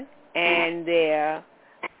and their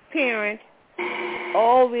parents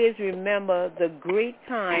always remember the great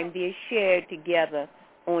time they shared together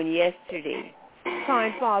on yesterday.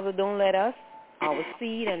 Kind Father, don't let us, our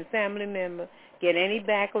seed and family member, get any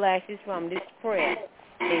backlashes from this prayer.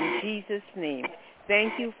 In Jesus' name.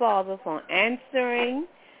 Thank you, Father, for answering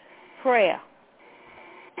prayer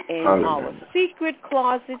in our secret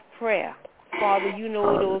closet prayer. Father, you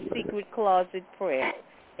know those secret closet prayer.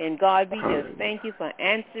 And God, we just thank you for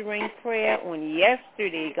answering prayer on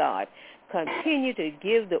yesterday, God. Continue to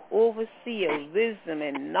give the overseer wisdom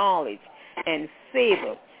and knowledge and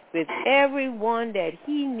favor with everyone that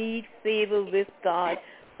he needs favor with, God,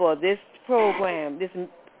 for this program, this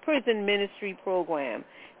prison ministry program.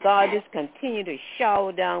 God, just continue to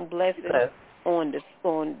shower down blessings on the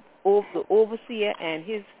overseer and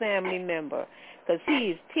his family member, because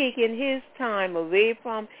he is taking his time away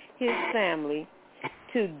from his family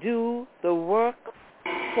to do the work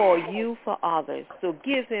for you, for others. So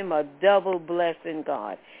give him a double blessing,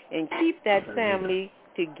 God, and keep that family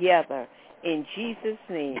together in Jesus'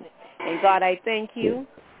 name. And God, I thank you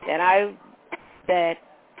that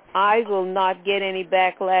I will not get any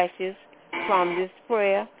backlashes from this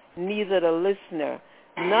prayer, neither the listener.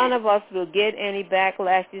 None of us will get any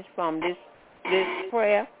backlashes from this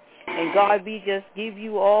prayer. And God, we just give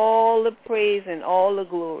you all the praise and all the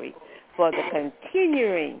glory for the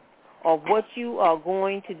continuing of what you are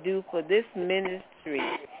going to do for this ministry.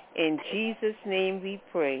 In Jesus' name we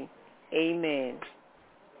pray. Amen.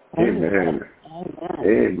 Amen.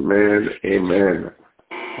 Amen. Amen.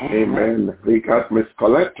 Amen. We got Miss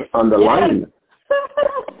Colette on the line.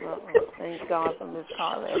 Thank God for Miss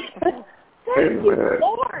Colette. Thank you,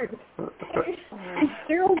 Lord.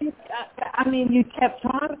 Cheryl, you kept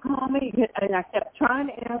trying to call me, and I kept trying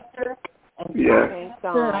to answer. And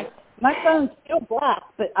my phone's still black,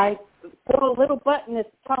 but I put a little button at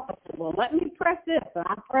the top. I said, well, let me press this. And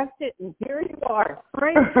I pressed it, and here you are.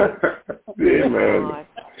 Praise you. Amen.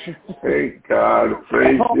 Thank God.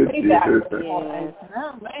 Praise you, Jesus. Oh,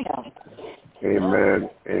 man. Amen.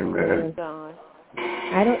 Amen.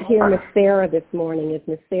 I don't hear Miss Sarah this morning. Is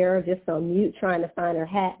Miss Sarah just on mute trying to find her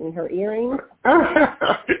hat and her earrings?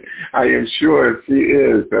 I am sure she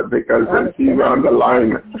is, because she's on the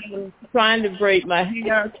line. Trying to braid my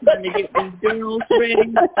hair, trying to get these girls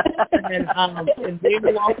ready, and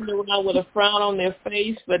they're walking around with a frown on their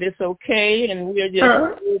face, but it's okay, and we're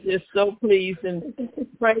just so pleased, and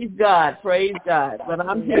praise God. But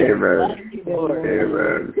I'm here. Amen.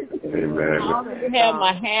 Amen. Amen. I already have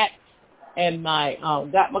my hat and my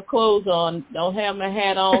got my clothes on. Don't have my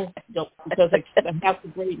hat on because I have to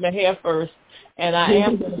braid my hair first. And I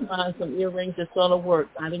am going to find some earrings that's going to work.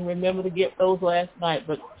 I didn't remember to get those last night,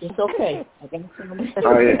 but it's okay.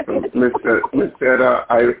 Miss Sarah,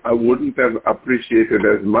 I wouldn't have appreciated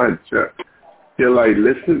as much till I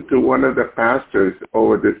listened to one of the pastors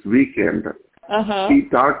over this weekend. He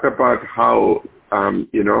talked about how,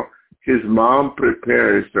 his mom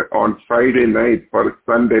prepares on Friday night for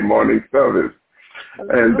Sunday morning service.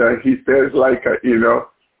 And he says,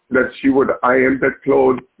 that she would iron the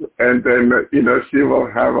clothes, and then, she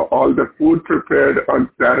will have all the food prepared on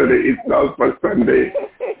Saturday itself for Sunday.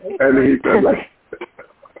 And he said,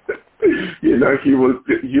 he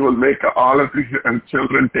will make all of the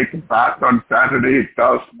children take a bath on Saturday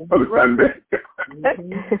itself for Sunday.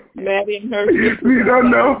 Maddie and her. We don't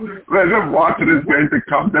know whether water is going to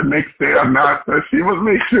come the next day or not, so she will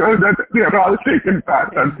make sure that they're all taking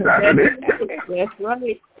baths on Saturday. That's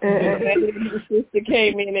right. Maddie and her sister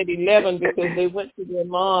came in at 11 because they went to their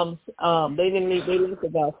mom's. They left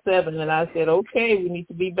about 7, and I said, okay, we need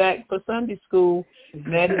to be back for Sunday school.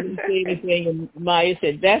 Maddie didn't say anything, and Maya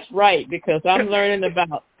said, that's right, because I'm learning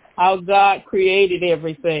about how God created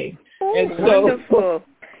everything. And so, wonderful.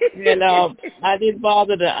 And I didn't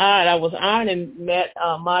bother to iron. I was ironing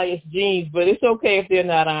Maya's jeans, but it's okay if they're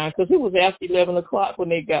not ironed because it was after 11 o'clock when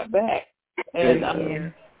they got back. And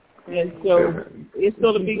so it's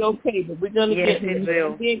going to be okay, but we're going to get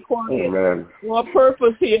quiet. More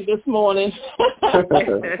purpose here this morning.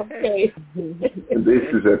 Okay. This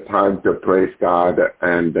is a time to praise God,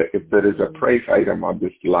 and if there is a praise item on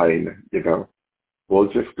this line, we'll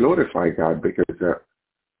just glorify God, because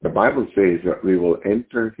the Bible says that we will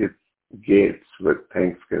enter his gates with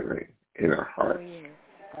thanksgiving in our hearts.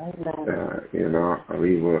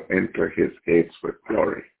 We will enter his gates with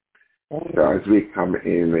glory. So as we come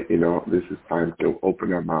in, this is time to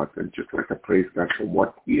open our mouth and just praise God for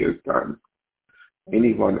what he has done.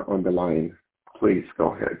 Anyone on the line, please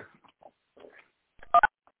go ahead.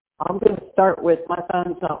 I'm going to start with my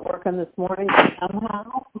phone's not working this morning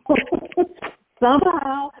somehow.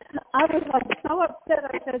 somehow I was like so upset.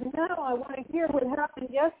 I said, no, I want to hear what happened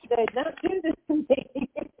yesterday. Don't do this to me.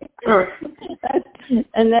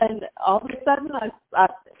 And then all of a sudden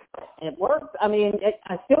it worked. I mean,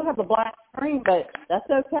 I still have a black screen, but that's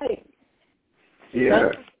okay.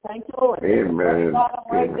 Yeah. Thank you, Lord. Amen.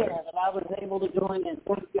 Right Amen. there that I was able to join in.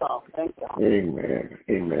 Thank y'all. Thank y'all. Amen.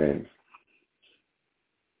 Amen.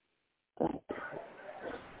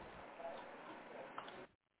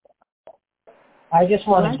 I just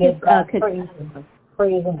want to give God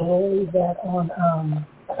praise and glory that on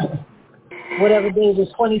whatever day the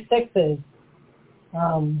 26th is,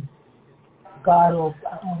 God will,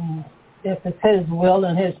 if it's His will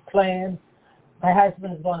and His plan, my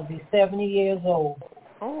husband is going to be 70 years old.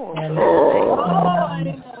 Oh.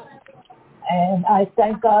 And I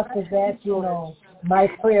thank God for that. You know, my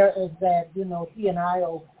prayer is that, you know, he and I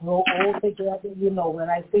will grow old together. You know, when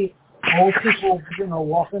I see old people, you know,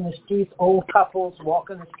 walking the streets, old couples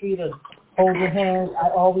walking the street and holding hands, I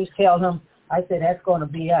always tell him, I say, that's going to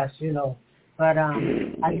be us, you know. But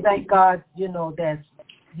I thank God, you know, that,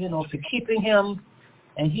 you know, for keeping him,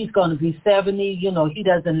 and he's going to be 70. You know, he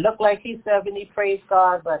doesn't look like he's 70, praise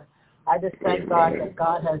God, but I just thank God that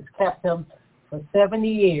God has kept him for 70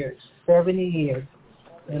 years.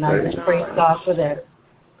 And I just praise God for that.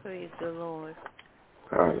 Praise the Lord.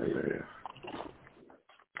 Hallelujah.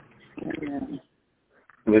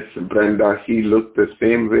 Miss Brenda, he looked the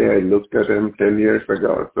same way I looked at him 10 years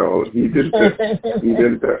ago. So he didn't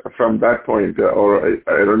from that point, or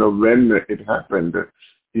I don't know when it happened,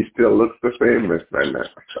 he still looks the same, Miss Brenda.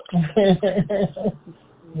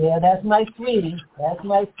 Yeah, that's my sweetie.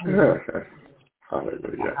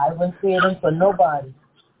 Hallelujah. I wouldn't see him for nobody.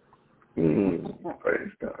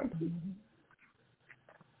 Praise God.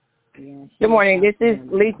 Good morning. This is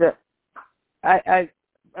Lisa.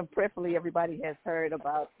 Prayerfully, everybody has heard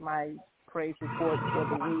about my praise report for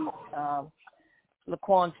the week.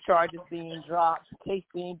 Laquan's charges being dropped, case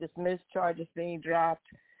being dismissed, charges being dropped.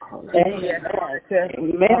 Amen.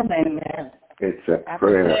 It's a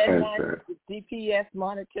prayer answer. The DPS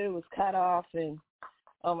monitor was cut off, and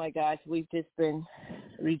oh my gosh, we've just been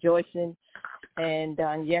rejoicing. And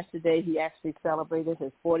yesterday, he actually celebrated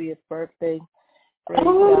his 40th birthday. Praise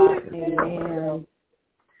God. Amen.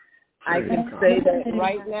 I can say that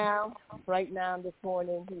right now this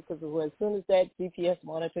morning, because as soon as that GPS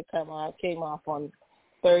monitor came off on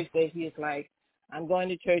Thursday, he was like, I'm going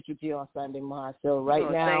to church with you on Sunday, Ma. So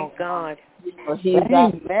now, thank God.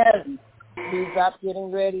 He's up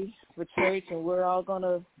getting ready for church, and we're all going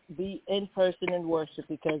to be in person in worship,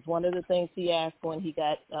 because one of the things he asked when he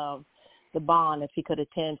got the bond, if he could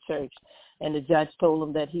attend church, and the judge told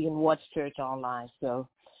him that he can watch church online. So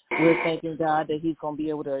we're thanking God that he's going to be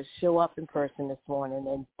able to show up in person this morning.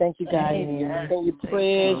 And thank you guys for your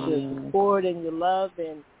prayers, your support, and your love.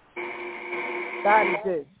 And God is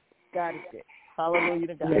good. God is good. Hallelujah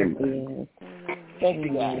to God. Amen. Thank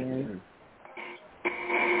you, guys.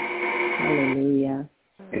 Hallelujah.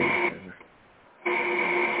 Amen.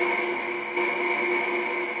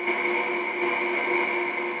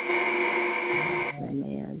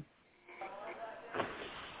 Amen.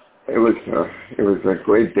 It was a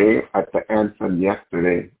great day at the Anson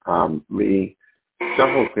yesterday.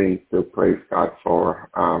 Several things to praise God for.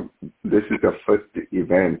 This is the first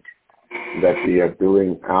event that we are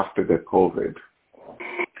doing after the COVID,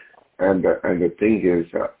 and the thing is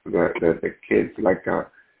that the kids,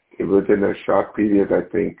 within a short period, I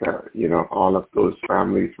think all of those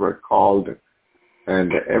families were called,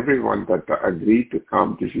 and everyone that agreed to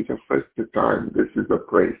come. This is the first time. This is a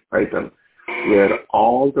praise item where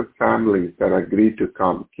all the families that agreed to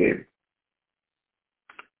come came.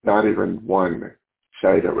 Not even one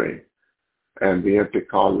shied away. And we had to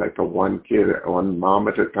call one mom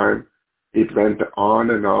at a time. It went on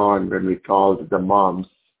and on when we called the moms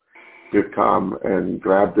to come and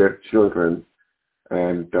grab their children.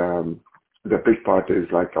 And the big part is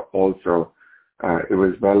also, it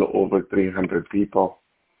was well over 300 people,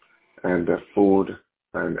 and the food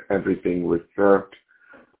and everything was served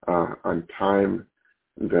on time.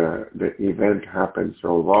 The event happened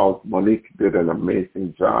so well. Monique did an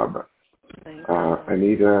amazing job.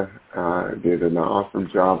 Anita did an awesome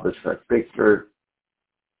job with her pictures.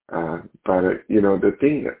 But the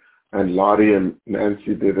thing, and Laurie and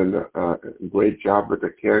Nancy did a great job with the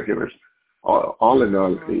caregivers. All in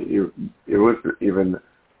all, it was even,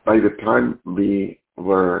 by the time we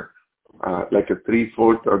were a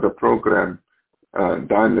 3/4 of the program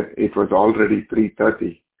done, it was already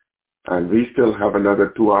 3:30. And we still have another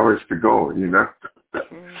 2 hours to go,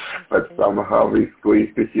 But somehow we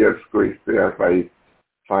squeezed it here, squeezed there. By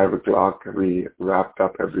 5 o'clock, we wrapped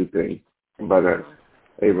up everything. but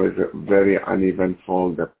it was very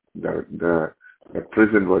uneventful. The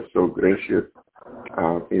prison was so gracious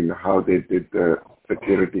in how they did the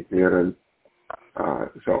security clearance.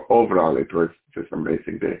 So overall, it was just an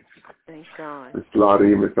amazing day. Thank God. Ms.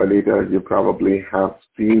 Laurie, Ms. Anita, you probably have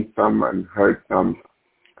seen some and heard some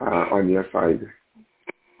on your side.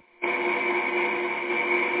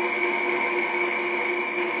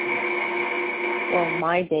 Well,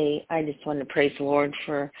 my day, I just want to praise the Lord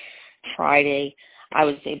for Friday. I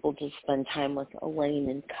was able to spend time with Elaine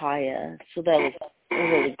and Kaya, so that was a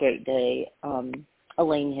really great day.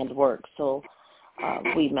 Elaine had work, so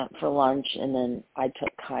we met for lunch, and then I took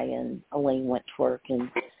Kaya and Elaine went to work,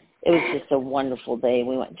 and it was just a wonderful day.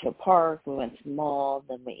 We went to a park, we went to the mall,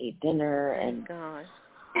 then we ate dinner, and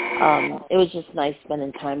it was just nice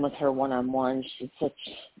spending time with her one-on-one. She's such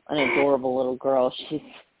an adorable little girl. She's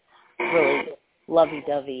really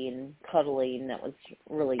lovey-dovey and cuddly, and that was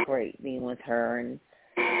really great being with her. And,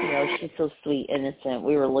 she's so sweet, innocent.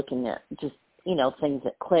 We were looking at just, things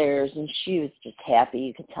at Claire's, and she was just happy.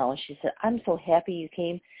 You could tell. And she said, "I'm so happy you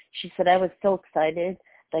came." She said, "I was so excited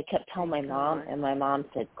that I kept telling my mom," and my mom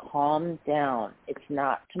said, "Calm down. It's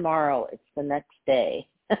not tomorrow. It's the next day."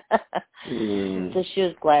 So she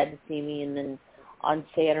was glad to see me. And then on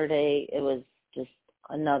Saturday, it was just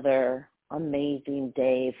another amazing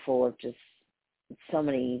day full of just so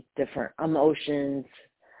many different emotions.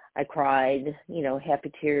 I cried,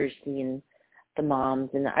 happy tears seeing the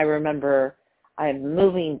moms. And I remember I'm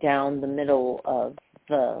moving down the middle of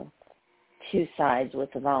the two sides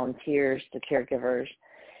with the volunteers, the caregivers.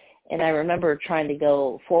 And I remember trying to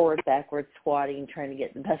go forward, backward, squatting, trying to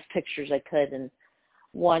get the best pictures I could. And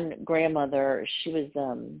one grandmother, she was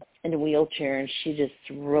in a wheelchair, and she just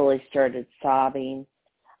really started sobbing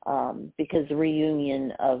because the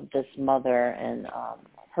reunion of this mother and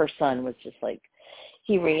her son was just like,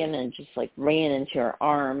 he ran into her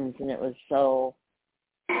arms, and it was so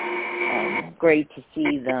great to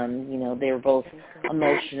see them. They were both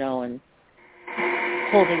emotional and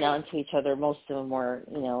holding on to each other. Most of them were,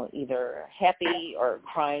 either happy or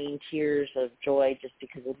crying tears of joy just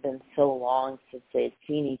because it had been so long since they had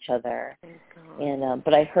seen each other. And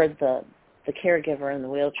but I heard the caregiver in the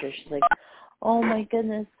wheelchair. She's like, "Oh my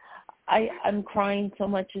goodness, I'm crying so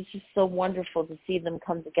much. It's just so wonderful to see them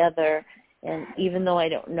come together. And even though I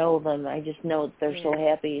don't know them, I just know that they're so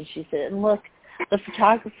happy." And she said, "And look, the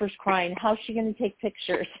photographer's crying. How's she going to take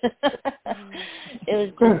pictures?" It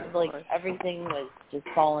was just like everything was just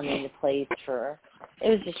falling into place for. It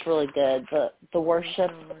was just really good. The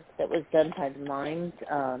worship that was done by the mimes,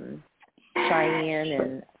 Cheyenne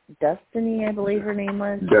and Destiny, I believe her name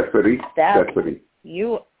was. Destiny.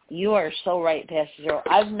 You are so right, Pastor Joe.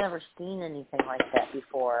 I've never seen anything like that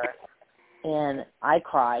before. And I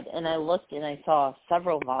cried, and I looked, and I saw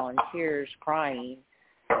several volunteers crying.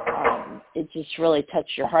 It just really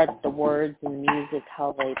touched your heart, the words and the music,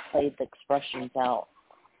 how they played the expressions out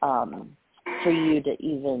for you to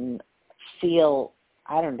even feel,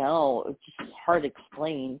 I don't know, it's just hard to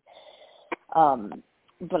explain.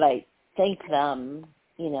 But I thank them,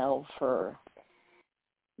 for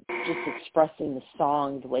just expressing the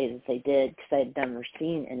song the way that they did, because I had never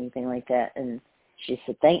seen anything like that. And she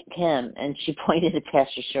said, "Thank him." And she pointed at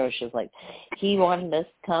Pastor Joe. She was like, "He wanted us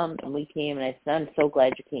to come, and we came." And I said, "I'm so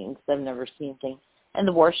glad you came, because I've never seen anything." And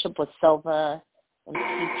the worship with Silva and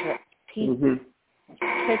Kitty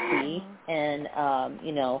and,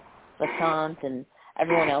 Lasant and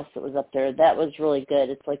everyone else that was up there, that was really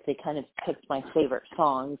good. It's like they kind of picked my favorite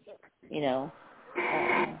songs,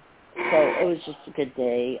 So it was just a good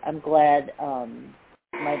day. I'm glad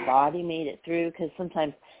my body made it through, because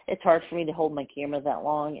sometimes it's hard for me to hold my camera that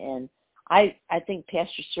long. And I think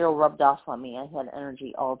Pastor Cyril rubbed off on me. I had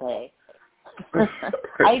energy all day.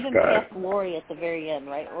 I even passed Lori at the very end,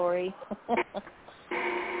 right, Lori?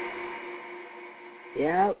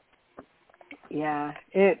 Yeah.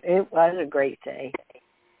 It was a great day.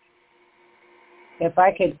 If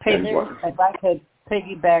I could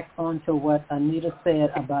piggyback onto what Anita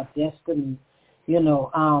said about Destiny,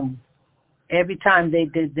 every time they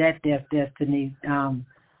did that Destiny,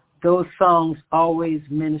 those songs always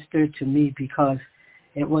ministered to me, because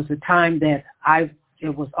it was a time that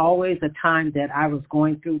it was always a time that I was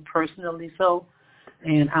going through personally. So,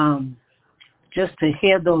 and just to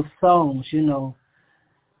hear those songs,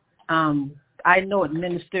 I know it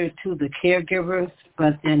ministered to the caregivers,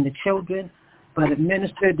 and the children, but it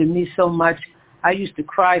ministered to me so much. I used to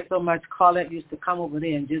cry so much. Colette used to come over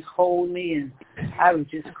there and just hold me, and I would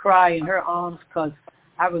just cry in her arms, because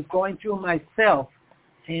I was going through myself.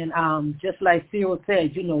 And just like Cyril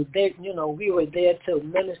said, we were there to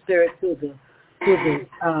minister to the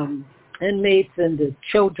inmates and the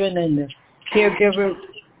children and the caregivers,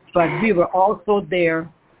 but we were also there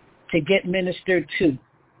to get ministered to.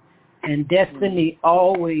 And Destiny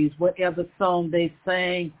always, whatever song they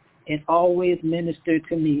sang, it always ministered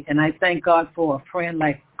to me. And I thank God for a friend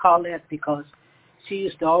like Colette, because she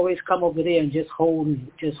used to always come over there and just hold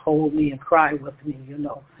me and cry with me,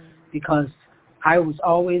 because I was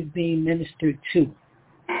always being ministered to.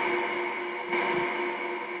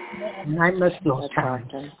 And I miss those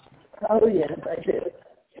times. Oh, yes, I do.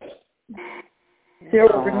 Still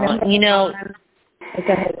remember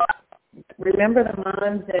remember the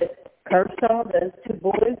moms at Kershaw, those two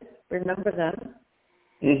boys? Remember them?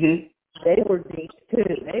 Mm-hmm. They were deep, too.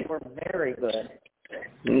 They were very good.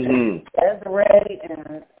 Mm-hmm. Desiree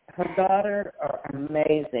and her daughter are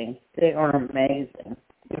amazing. They are amazing.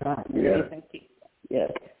 Amazing people.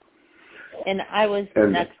 Yes. And I was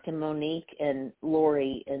next to Monique and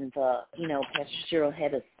Lori, and Pastor Cyril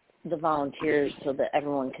had the volunteers so that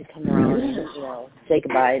everyone could come around and say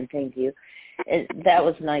goodbye and thank you. And that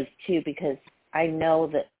was nice too, because I know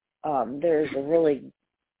that there's a really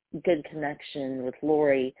good connection with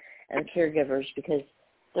Lori and caregivers, because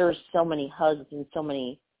there were so many hugs and so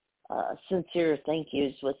many sincere thank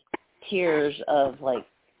yous with tears of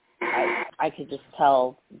I could just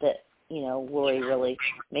tell that Lori really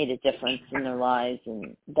made a difference in their lives,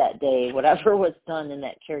 and that day, whatever was done in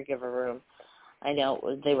that caregiver room, I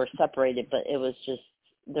know they were separated, but it was just,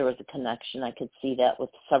 there was a connection. I could see that with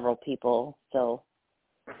several people, so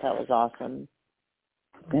that was awesome.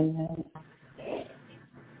 Amen.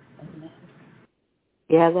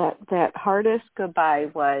 Yeah, that hardest goodbye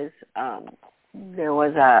was, there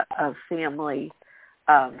was a family,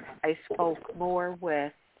 I spoke more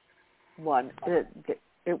with one.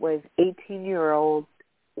 It was 18-year-old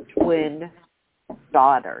twin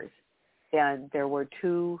daughters, and there were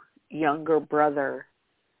two younger brother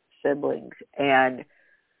siblings. And,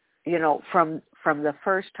 from the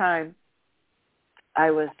first time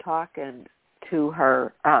I was talking to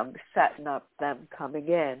her, setting up them coming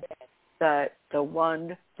in, the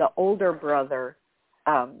older brother,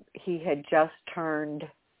 he had just turned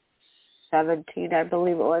 17, I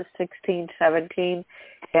believe it was, 16, 17,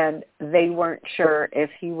 and they weren't sure if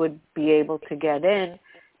he would be able to get in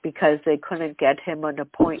because they couldn't get him an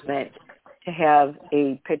appointment to have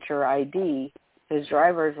a picture ID, his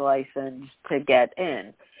driver's license, to get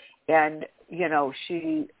in. And,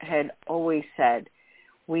 she had always said,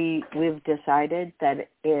 we've decided that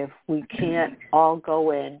if we can't all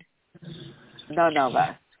go in, none of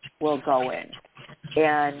us will go in.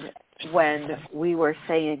 And when we were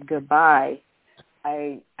saying goodbye,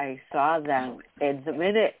 I saw them, and the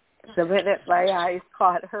minute my eyes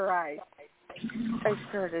caught her eyes, I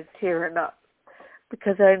started tearing up,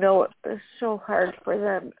 because I know it was so hard for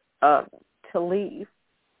them to leave,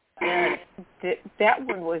 and that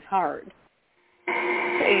one was hard,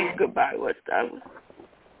 saying goodbye with them.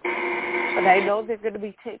 But I know they're going to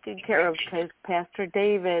be taken care of, because Pastor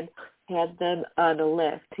David had them on a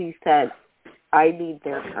list. He said, I need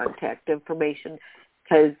their contact information,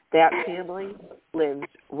 because that family lives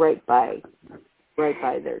right by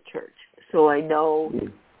their church. So I know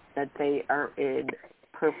that they are in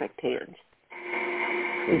perfect hands.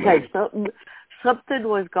 Because something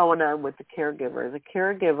was going on with the caregiver. The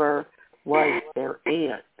caregiver was their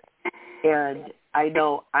aunt. And I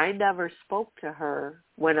know I never spoke to her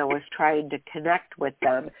when I was trying to connect with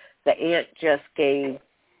them. The aunt just gave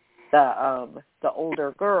the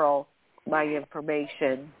older girl my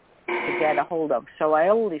information to get a hold of. So I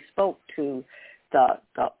only spoke to the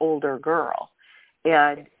older girl.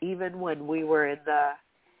 And even when we were in the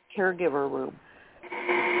caregiver room,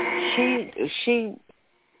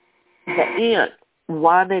 the aunt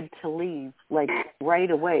wanted to leave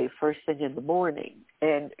right away, first thing in the morning.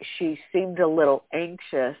 And she seemed a little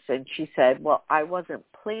anxious, and she said, well, I wasn't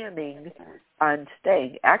planning on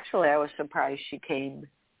staying. Actually, I was surprised she came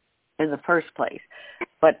in the first place.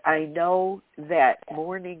 But I know that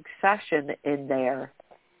morning session in there,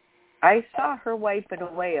 I saw her wiping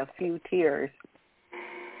away a few tears.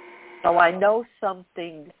 So I know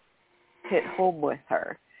something hit home with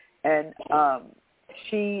her. And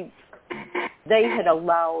they had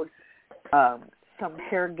allowed some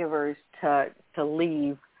caregivers to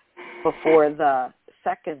leave before the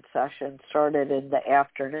second session started in the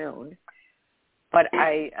afternoon. But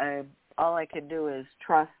all I can do is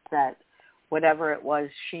trust that whatever it was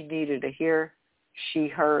she needed to hear, she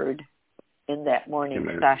heard in that morning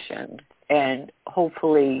session. And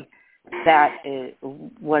hopefully that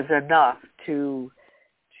was enough to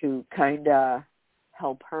kind of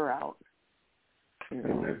help her out.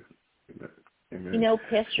 Amen. Amen. You know,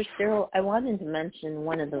 Pastor Cyril, I wanted to mention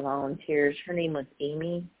one of the volunteers. Her name was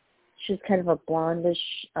Amy. She's kind of a blondish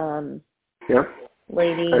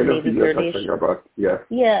lady, maybe 30ish. Yeah,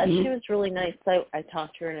 she was really nice. I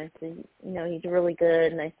talked to her and I said, you know, you did really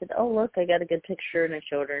good. And I said, oh, look, I got a good picture. And I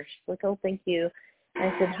showed her. She's like, oh, thank you. And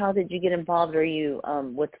I said, how did you get involved? Are you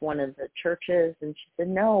with one of the churches? And she said,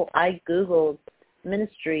 no, I Googled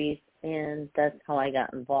ministries, and that's how I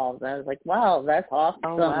got involved. And I was like, wow, that's awesome.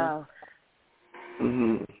 Oh, wow.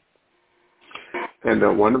 Mm-hmm.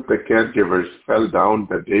 And one of the caregivers fell down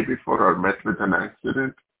the day before or met with an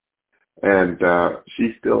accident, and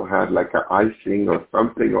she still had like an icing or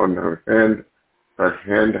something on her hand. Her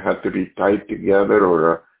hand had to be tied together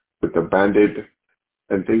or with a Band-Aid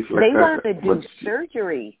and things like they that. They wanted to do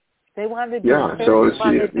surgery. They wanted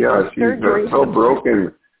to she's so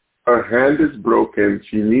broken. Her hand is broken.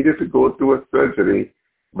 She needed to go through a surgery,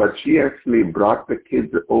 but she actually brought the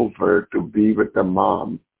kids over to be with the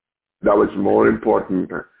mom. That was more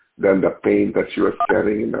important than the pain that she was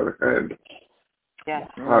carrying in her hand. Yeah.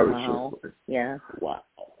 Wow. Wow.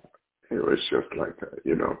 It was just like,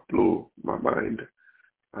 blew my mind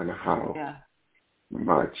on how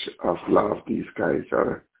much of love these guys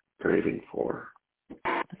are craving for.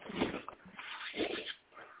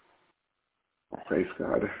 Praise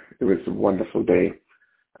God. It was a wonderful day.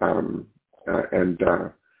 It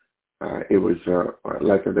was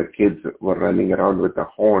like the kids were running around with a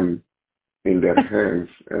horn in their hands,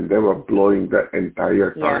 and they were blowing the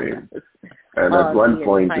entire time. And at one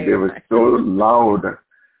point, they were so loud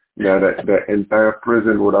that the entire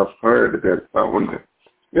prison would have heard their sound.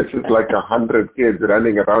 This is like 100 kids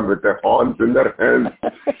running around with their horns in their hands.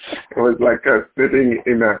 It was like sitting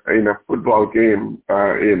in a football game,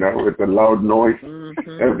 with a loud noise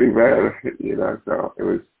everywhere. So it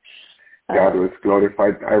was, God was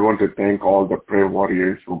glorified. I want to thank all the prayer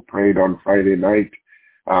warriors who prayed on Friday night.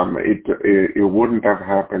 It wouldn't have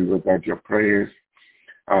happened without your prayers.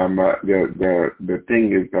 The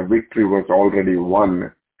thing is, the victory was already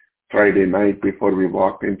won Friday night before we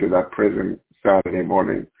walked into that prison Saturday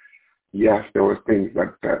morning. Yes, there was things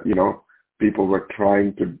that people were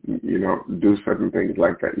trying to do certain things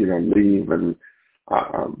like leave, and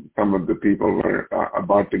some of the people were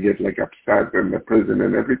about to get like upset in the prison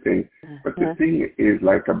and everything. But the thing is,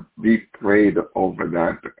 we prayed over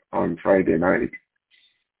that on Friday night.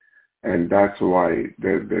 And that's why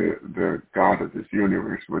the God of this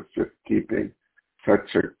universe was just keeping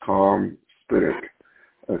such a calm spirit,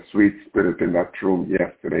 a sweet spirit in that room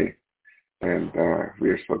yesterday. And we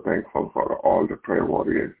are so thankful for all the prayer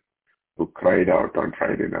warriors who cried out on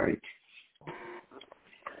Friday night.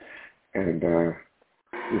 And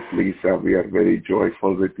Miss Lisa, we are very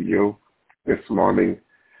joyful with you this morning.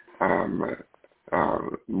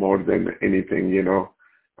 More than anything, your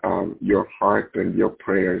heart and your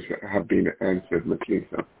prayers have been answered, Miss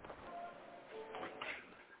Lisa.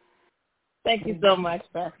 Thank you so much,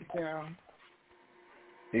 Pastor Carol.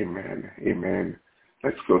 Amen. Amen.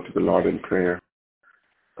 Let's go to the Lord in prayer.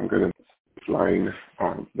 I'm going to line.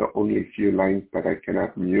 The only few lines that I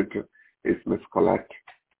cannot mute is Miss Colette.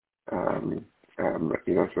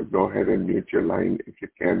 So go ahead and mute your line if you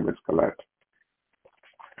can, Miss Colette.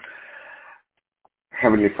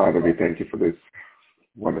 Heavenly Father, we thank you for this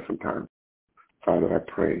wonderful time. Father, I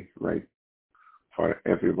pray, right, for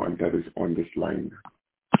everyone that is on this line.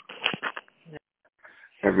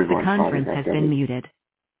 Everyone, the conference Father, has been muted.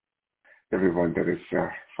 Everyone that is,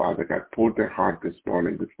 Father God, poured their heart this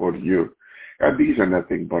morning before you. God, these are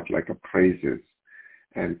nothing but like a praises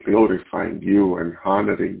and glorifying you and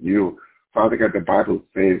honoring you. Father God, the Bible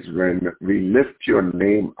says when we lift your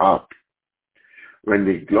name up, when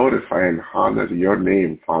we glorify and honor your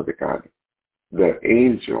name, Father God, the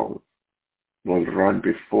angel will run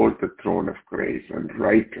before the throne of grace and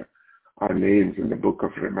write our names in the book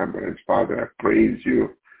of remembrance. Father, I praise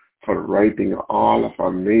you for writing all of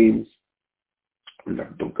our names in the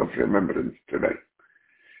book of remembrance today.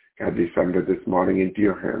 God, we surrender this morning into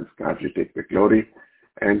your hands. God, you take the glory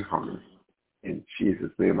and honor. In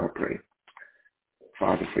Jesus' name I pray.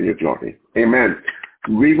 Father, for your glory. Amen.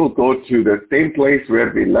 We will go to the same place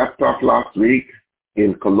where we left off last week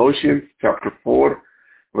in Colossians chapter 4,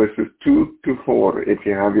 verses 2 to 4. If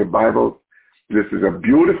you have your Bible, this is a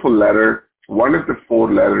beautiful letter, one of the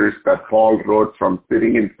 4 letters that Paul wrote from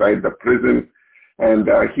sitting inside the prison. And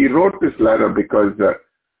he wrote this letter because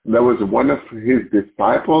there was one of his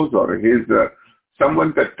disciples or his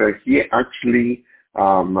someone that he actually,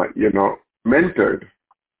 mentored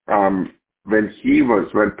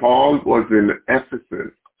when Paul was in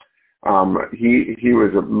Ephesus. He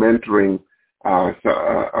was mentoring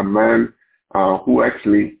a man who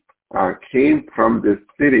actually came from this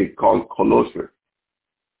city called Colossus.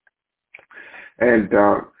 And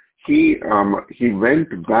he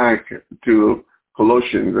went back to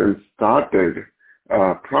Colossians and started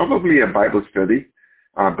probably a Bible study,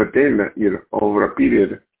 but then, over a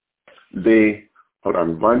period, hold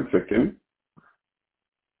on one second.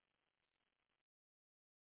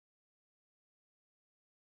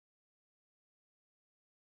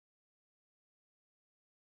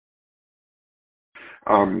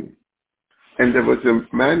 And there was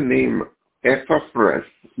a man named Epaphras.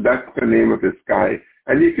 That's the name of this guy.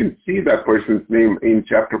 And you can see that person's name in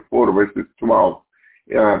chapter 4, verses 12.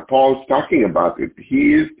 Paul's talking about it.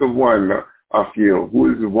 He is the one of you,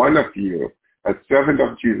 who is one of you, a servant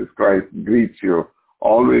of Jesus Christ, greets you,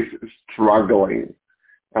 always struggling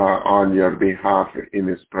on your behalf in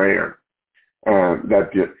his prayer,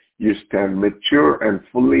 that you stand mature and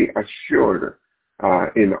fully assured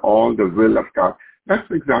in all the will of God. That's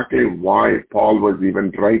exactly why Paul was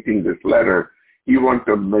even writing this letter. He wanted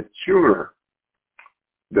to mature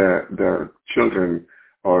the children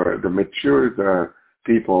or the mature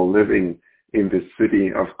people living in the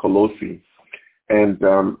city of Colossae. And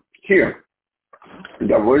here,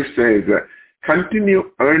 the verse says,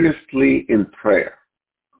 continue earnestly in prayer.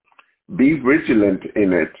 Be vigilant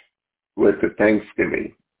in it with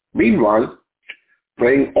thanksgiving. Meanwhile,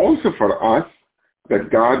 praying also for us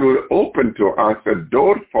that God will open to us a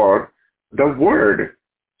door for the word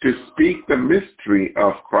to speak the mystery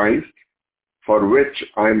of Christ, for which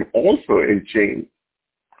I am also in chains,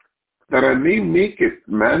 that I may make it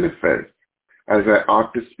manifest as I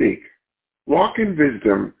ought to speak. Walk in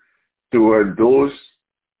wisdom toward those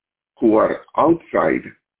who are outside,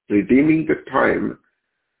 redeeming the time.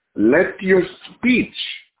 Let your speech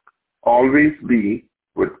always be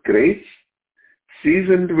with grace,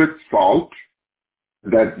 seasoned with salt,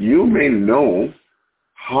 that you may know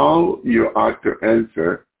how you ought to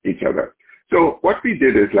answer each other. So what we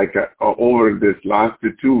did is over this last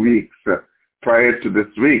 2 weeks prior to this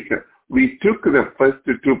week, we took the first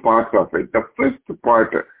two parts of it. The first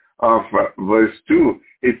part of verse 2,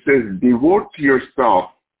 it says, devote yourself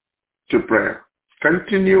to prayer.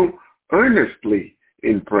 Continue earnestly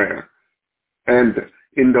in prayer. And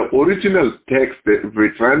in the original text, if we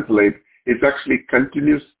translate, it's actually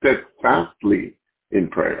continue steadfastly in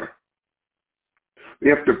prayer. We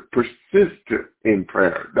have to persist in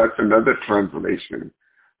prayer. That's another translation.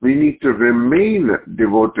 We need to remain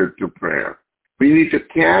devoted to prayer. We need to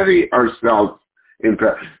carry ourselves in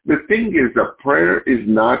prayer. The thing is that prayer is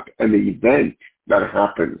not an event that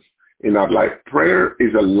happens in our life. Prayer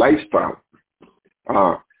is a lifestyle.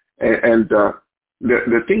 The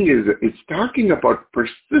thing is, it's talking about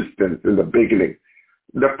persistence in the beginning.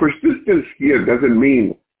 The persistence here doesn't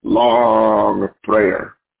mean long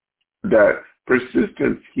prayer. The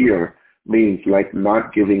persistence here means like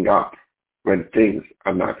not giving up when things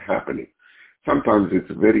are not happening. Sometimes it's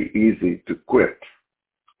very easy to quit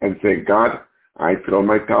and say, God, I throw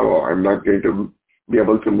my towel. I'm not going to be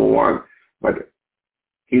able to move on. But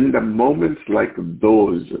in the moments like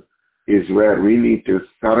those is where we need to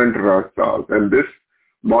surrender ourselves. And this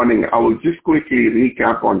morning, I will just quickly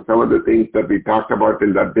recap on some of the things that we talked about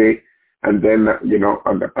in that day. And then,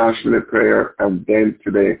 on the passionate prayer. And then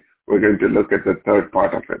today, we're going to look at the third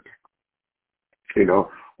part of it.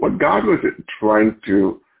 What God was trying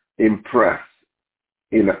to impress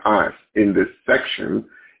in us in this section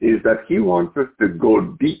is that he wants us to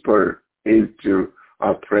go deeper into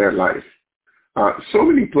our prayer life. So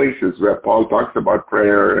many places where Paul talks about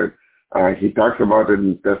prayer, and he talks about it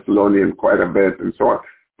in Thessalonians quite a bit and so on.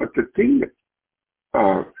 But the thing,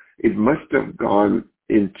 it must have gone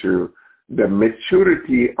into the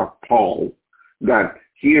maturity of Paul, that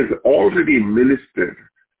he has already ministered.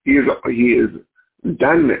 He has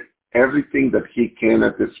done everything that he can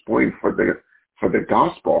at this point for the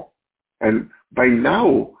gospel. And by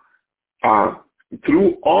now,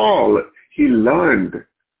 through all, he learned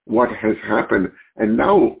what has happened. And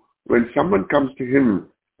now, when someone comes to him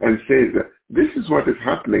and says, this is what is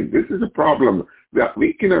happening, this is a problem that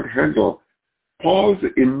we cannot handle, Paul's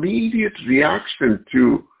immediate reaction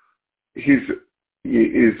to his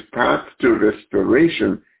path to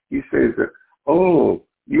restoration, he says, oh,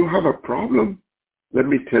 you have a problem? Let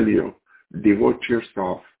me tell you, devote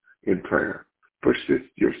yourself in prayer. Persist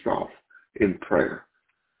yourself in prayer.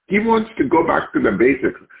 He wants to go back to the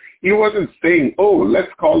basics. He wasn't saying, oh,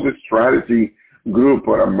 let's call this strategy group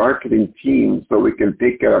or a marketing team so we can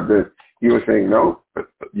take care of this. He was saying, no,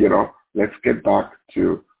 let's get back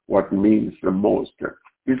to what means the most.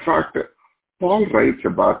 In fact, Paul writes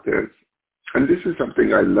about this, and this is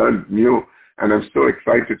something I learned new, and I'm so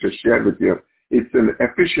excited to share with you. It's in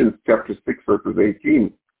Ephesians chapter 6, verses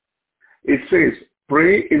 18. It says,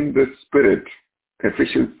 pray in the Spirit,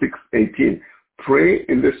 Ephesians 6:18. Pray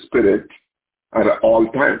in the Spirit at all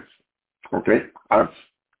times. Okay?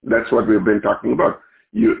 That's what we've been talking about.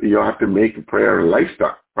 You have to make a prayer a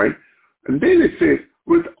lifestyle, right? And then it says,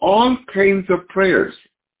 with all kinds of prayers.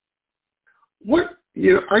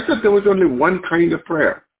 I thought there was only one kind of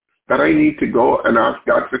prayer, that I need to go and ask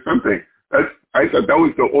God for something. I thought that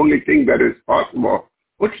was the only thing that is possible.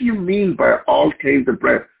 What do you mean by all kinds of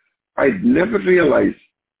prayer? I'd never realized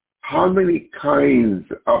how many kinds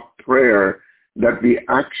of prayer that we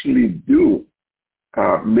actually do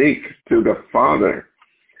make to the Father.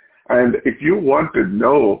 And if you want to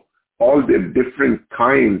know all the different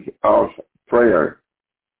kinds of prayer,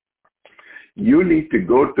 you need to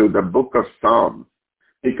go to the book of Psalms,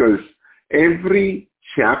 because every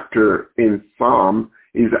chapter in Psalm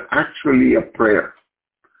is actually a prayer.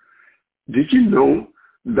 Did you know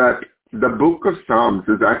that the book of Psalms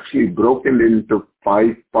is actually broken into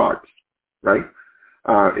 5 parts, right?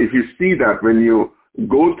 If you see that when you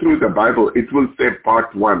go through the Bible, it will say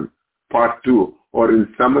part 1, part 2, or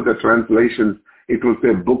in some of the translations, it will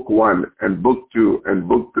say book 1 and book 2 and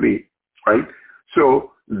book 3, right?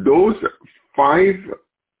 So those 5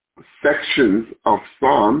 sections of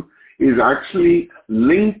Psalm is actually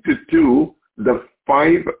linked to the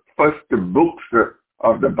 5 first books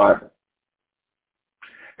of the Bible.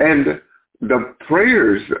 And the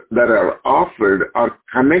prayers that are offered are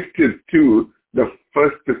connected to the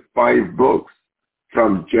first 5 books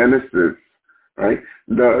from Genesis, right?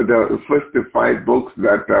 The first 5 books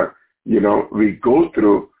that, we go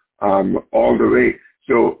through all the way.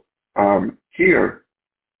 So here,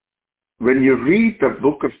 when you read the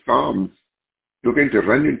book of Psalms, you're going to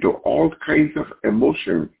run into all kinds of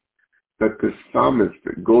emotions that the psalmists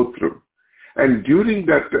go through. And during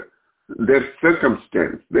that, their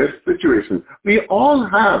circumstance, their situation, we all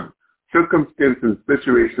have circumstances and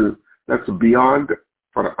situations that's beyond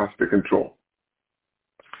for us to control.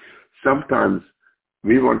 Sometimes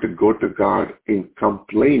we want to go to God in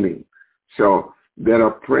complaining. So there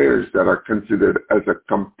are prayers that are considered as a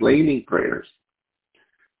complaining prayers.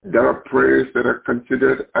 There are prayers that are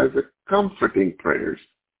considered as a comforting prayers.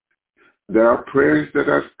 There are prayers that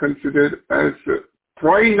are considered as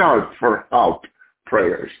crying out for help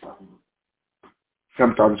prayers.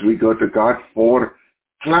 Sometimes we go to God for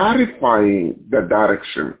clarifying the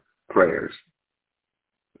direction prayers.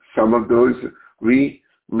 Some of those we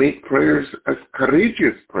make prayers as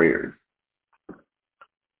courageous prayers,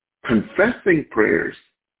 confessing prayers.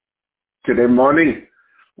 Today morning,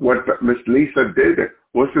 what Miss Lisa did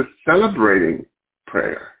was a celebrating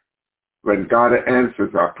prayer when God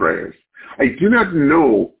answers our prayers. I do not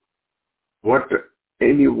know what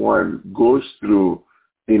anyone goes through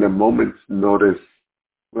in a moment's notice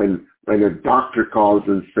when a doctor calls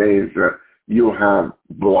and says, you have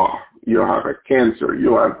blah, you have a cancer,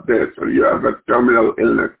 you have this, or you have a terminal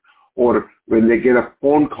illness, or when they get a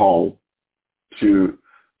phone call to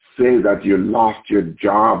say that you lost your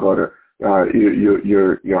job, or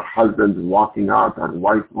your husband's walking out or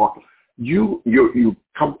wife walking, you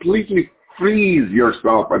completely freeze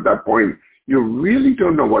yourself at that point. You really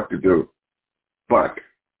don't know what to do. But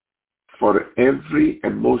for every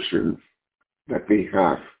emotion that we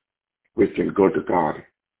have, we can go to God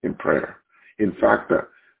in prayer. In fact,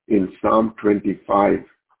 in Psalm 25,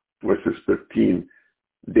 verses 15,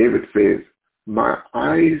 David says, my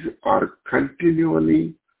eyes are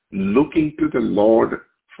continually looking to the Lord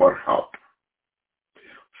for help,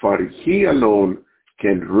 for he alone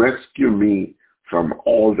can rescue me from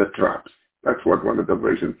all the traps. That's what one of the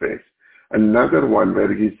versions says. Another one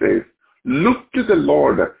where he says, look to the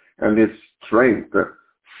Lord and his strength.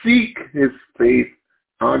 Seek his face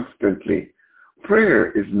constantly.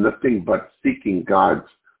 Prayer is nothing but seeking God's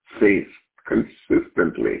face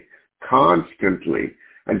consistently, constantly,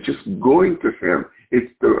 and just going to him.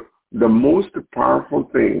 It's the most powerful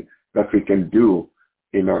thing that we can do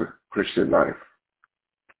in our Christian life.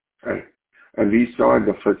 Right? And we saw in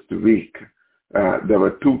the first week, there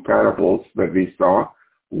were 2 parables that we saw.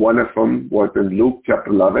 One of them was in Luke chapter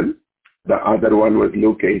 11. The other one was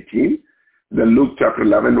Luke 18. The Luke chapter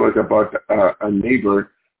 11 was about a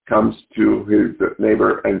neighbor comes to his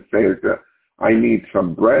neighbor and says, I need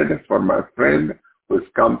some bread for my friend who's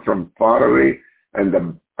come from far away. And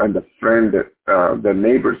the friend, the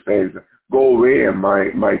neighbor says, go away,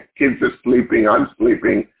 my kids are sleeping, I'm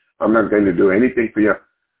sleeping, I'm not going to do anything for you.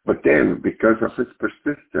 But then, because of his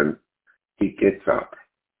persistence, he gets up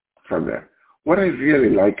from there. What I really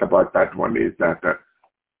like about that one is that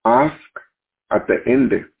ask at the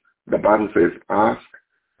end, the Bible says, ask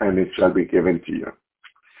and it shall be given to you.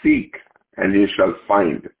 Seek, and you shall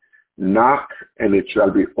find. Knock, and it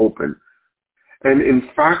shall be opened. And in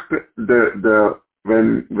fact,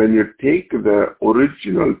 when you take the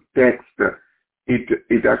original text,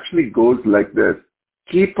 it actually goes like this.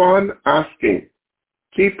 Keep on asking.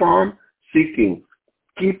 Keep on seeking.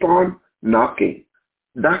 Keep on knocking.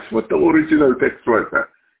 That's what the original text was.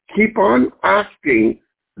 Keep on asking,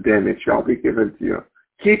 then it shall be given to you.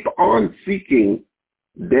 Keep on seeking,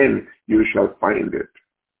 then you shall find it.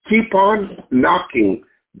 Keep on knocking,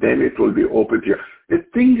 then it will be open to you. The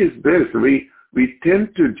thing is this, we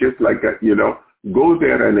tend to just go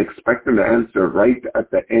there and expect an answer right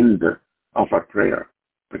at the end of a prayer.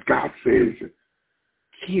 But God says,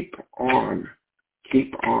 keep on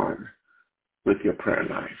with your prayer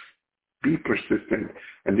life. Be persistent.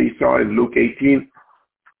 And we saw in Luke 18,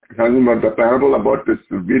 talking about the parable about this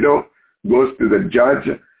widow goes to the judge.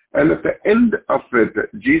 And at the end of it,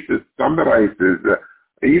 Jesus summarizes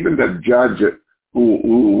even the judge who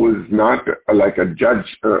was not like a judge,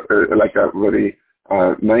 like a very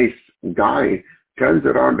nice guy, turns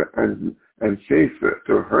around and says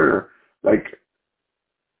to her,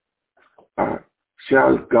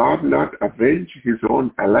 shall God not avenge his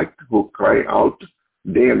own elect who cry out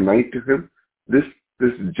day and night to him? This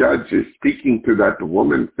judge is speaking to that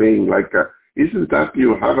woman saying isn't that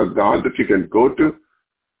you have a God that you can go to?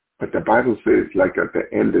 But the Bible says at the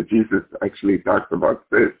end Jesus actually talks about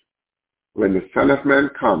this. When the Son of Man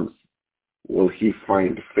comes, will he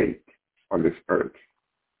find faith on this earth?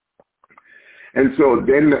 And so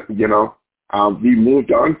then, we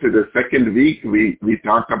moved on to the second week. We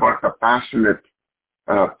talked about the passionate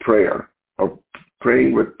prayer, of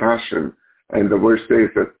praying with passion. And the verse says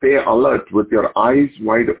that stay alert with your eyes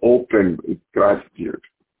wide open with gratitude.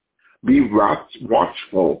 Be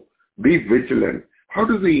watchful. Be vigilant. How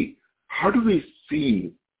do we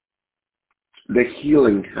see the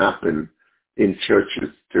healing happen in churches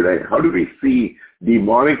today? How do we see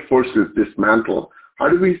demonic forces dismantle? How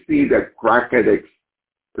do we see the crack addicts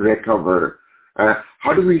recover?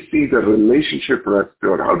 How do we see the relationship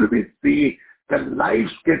restored? How do we see the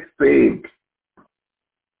lives get saved?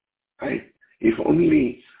 Right? If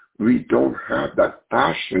only we don't have that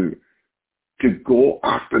passion to go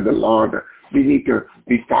after the Lord.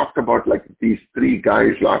 We talked about these three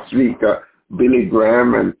guys last week, Billy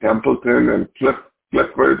Graham and Templeton and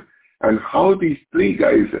Clifford, and how these three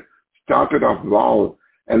guys started off well.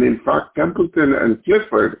 And in fact, Templeton and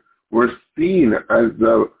Clifford were seen as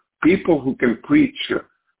the people who can preach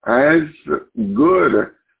as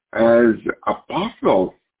good as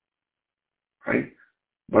apostles, right?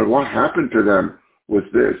 But what happened to them was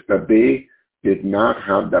this, that they did not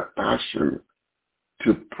have the passion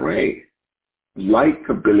to pray like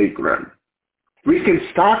Billy Graham. We can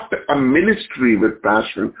start a ministry with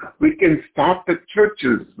passion. We can start the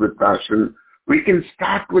churches with passion. We can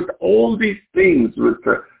start with all these things with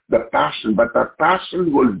the passion, but the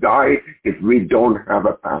passion will die if we don't have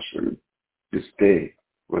a passion to stay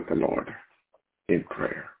with the Lord in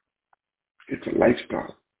prayer. It's a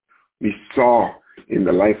lifestyle. We saw in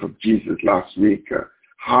the life of Jesus last week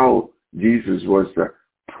how Jesus was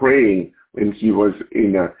praying when he was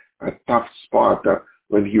in a tough spot,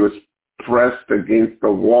 when he was pressed against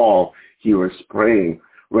the wall, he was praying.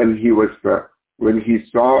 When he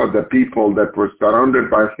saw the people that were surrounded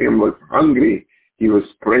by him was hungry, he was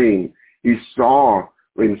praying. He saw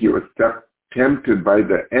when he was tempted by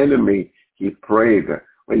the enemy, he prayed.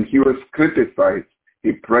 When he was criticized,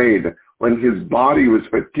 he prayed. When his body was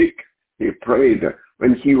fatigued, he prayed.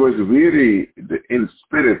 When he was weary in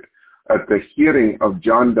spirit at the hearing of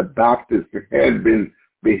John the Baptist who had been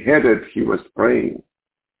beheaded, he was praying.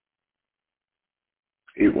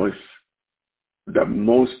 It was the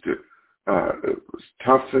most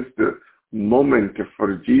toughest moment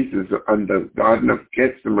for Jesus on the Garden of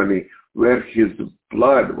Gethsemane, where his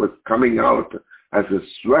blood was coming out as a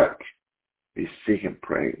sweat. We see him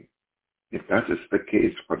praying. If that is the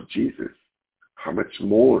case for Jesus, how much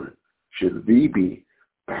more should we be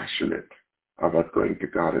passionate about going to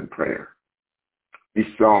God in prayer? We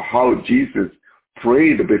saw how Jesus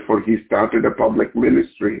prayed before he started a public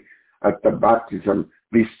ministry at the baptism.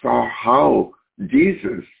 We saw how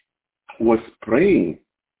Jesus was praying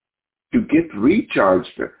to get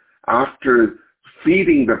recharged after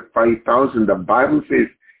feeding the 5,000. The Bible says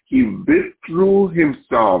he withdrew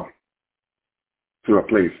himself to a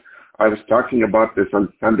place. I was talking about this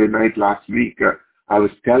on Sunday night last week. I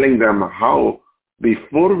was telling them how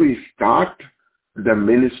before we start the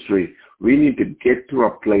ministry, we need to get to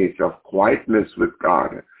a place of quietness with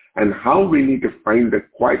God, and how we need to find the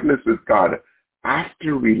quietness with God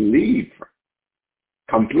after we leave.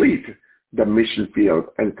 complete the mission field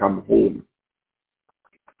and come home.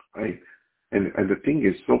 Right? And the thing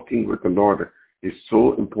is, soaking with the Lord is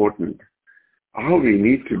so important. How we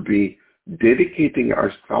need to be dedicating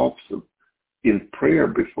ourselves in prayer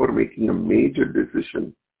before making a major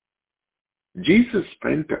decision. Jesus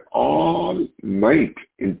spent all night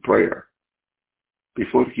in prayer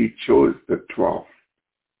before he chose the 12.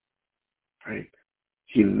 Right?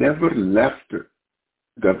 He never left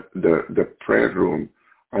the prayer room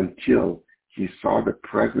until he saw the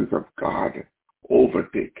presence of God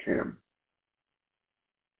overtake him.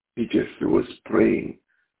 He just was praying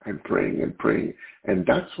and praying and praying. And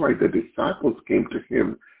that's why the disciples came to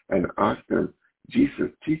him and asked him, Jesus,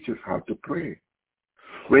 teach us how to pray.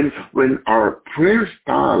 When our prayer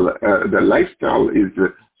style, the lifestyle is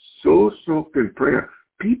so soaked in prayer,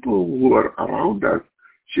 people who are around us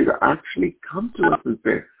should actually come to us and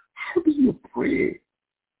say, how do you pray?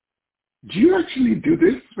 Do you actually do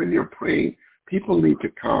this when you're praying? People need to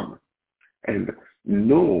come and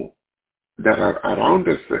know that are around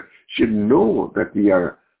us should know that we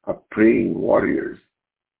are praying warriors.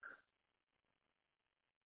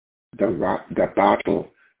 The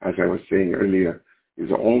battle, as I was saying earlier, is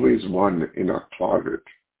always won in our closet,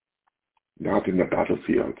 not in the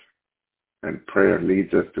battlefield. And prayer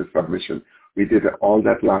leads us to submission. We did all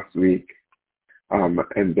that last week.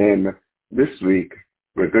 And then this week,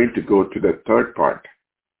 we're going to go to the third part.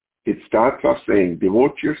 It starts off saying,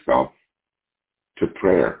 devote yourself to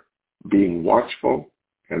prayer, being watchful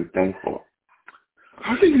and thankful.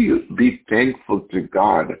 How do you be thankful to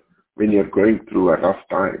God when you're going through a rough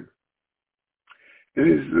time? It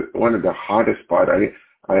is one of the hardest part.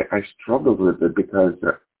 I struggled with it because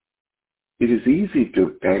it is easy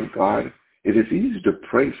to thank God. It is easy to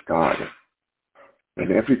praise God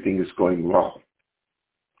when everything is going well.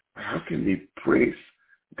 How can we praise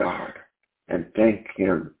God and thank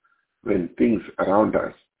Him when things around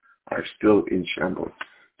us are still in shambles?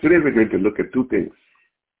 Today we're going to look at two things.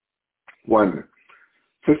 One,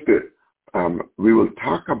 first, we will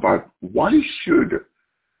talk about why should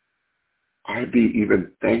I be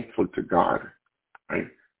even thankful to God, right?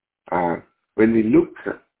 When we look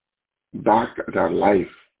back at our life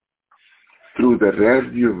through the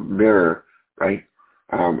rearview mirror, right?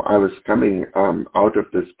 I was coming out of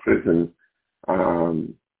this prison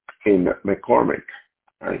in McCormick,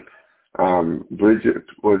 right? Bridget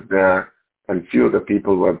was there, and few of the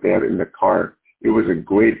people were there in the car. It was a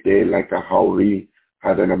great day, like how we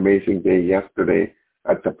had an amazing day yesterday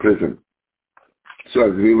at the prison. So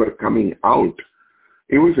as we were coming out,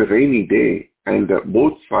 it was a rainy day, and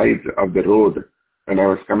both sides of the road, when I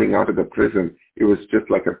was coming out of the prison, it was just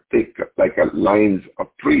like a thick, like a lines of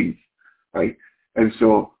trees, right? And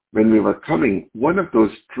so when we were coming, one of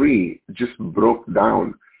those trees just broke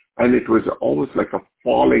down, and it was almost like a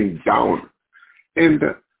falling down. And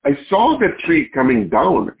I saw the tree coming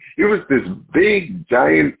down. It was this big,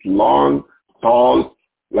 giant, long, tall,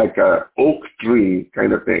 like a oak tree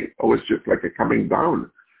kind of thing. It was just like a coming down.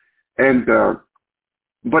 And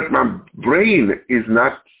but my brain is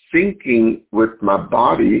not syncing with my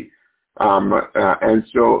body, and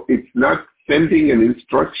so it's not sending an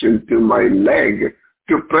instruction to my leg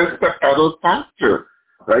to press the pedal faster,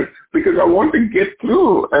 right? Because I want to get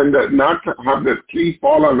through and not have the tree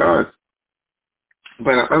fall on us.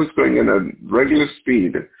 But I was going in a regular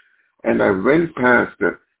speed, and I went past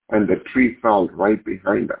it, and the tree fell right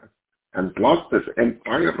behind us and blocked this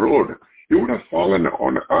entire road. It would have fallen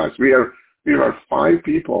on us. We are 5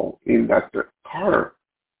 people in that car.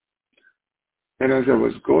 And as I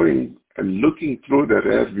was going and looking through the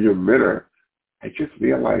rearview mirror, I just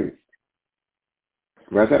realized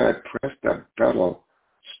whether I pressed that pedal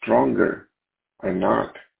stronger or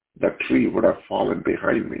not, the tree would have fallen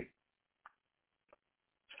behind me.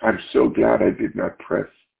 I'm so glad I did not press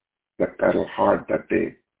the pedal hard that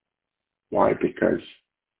day. Why? Because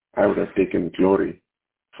I would have taken glory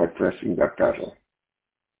for pressing that pedal.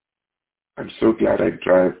 I'm so glad I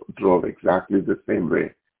drove exactly the same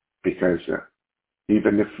way, because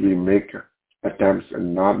even if we make attempts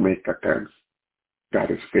and not make attempts, God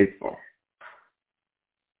is faithful.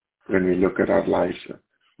 When we look at our lives,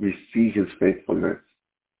 we see His faithfulness.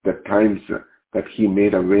 The times that He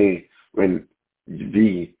made a way when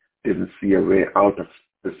we didn't see a way out of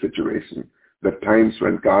the situation. The times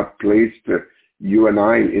when God placed you and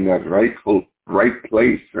I in a right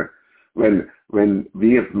place. When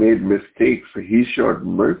we have made mistakes, He showed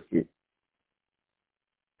mercy.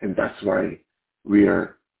 And that's why we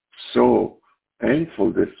are so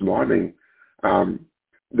thankful this morning.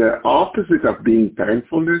 The opposite of being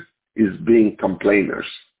thankfulness is being complainers,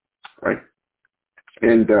 right?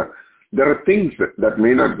 And There are things that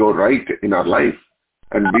may not go right in our life,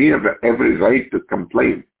 and we have every right to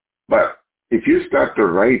complain. But if you start to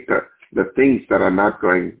write the things that are not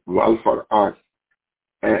going well for us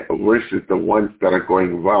versus the ones that are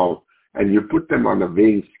going well, and you put them on a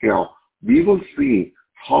weighing scale, we will see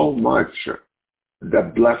how much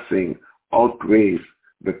the blessing outweighs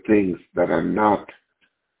the things that are not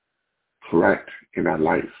correct in our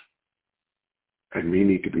life. And we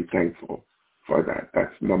need to be thankful for that.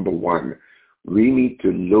 That's number one. We need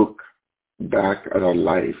to look back at our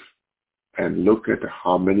life and look at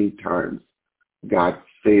how many times God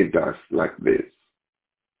saved us like this.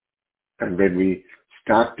 And when we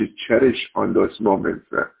start to cherish on those moments,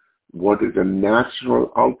 what is the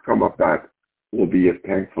natural outcome of that will be a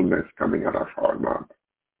thankfulness coming out of our mouth.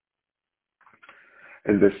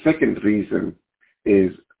 And the second reason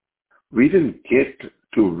is we didn't get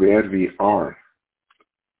to where we are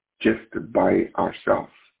just by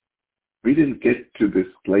ourselves. We didn't get to this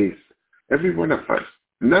place. Every one of us,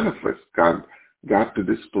 none of us got to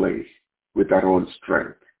this place with our own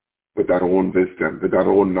strength, with our own wisdom, with our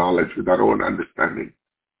own knowledge, with our own understanding.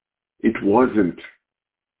 It wasn't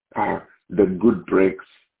the good breaks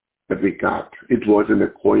that we got. It wasn't a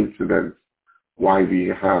coincidence why we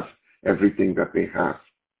have everything that we have.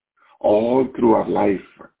 All through our life,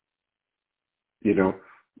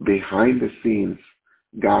 behind the scenes,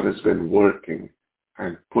 God has been working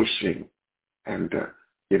and pushing and,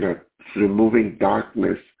 removing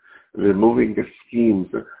darkness, removing the schemes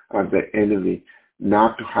of the enemy,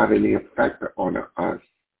 not to have any effect on us.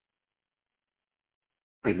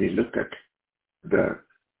 When we look at the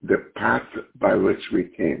path by which we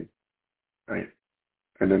came, right?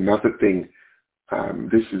 And another thing,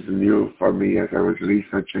 this is new for me as I was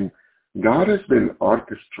researching, God has been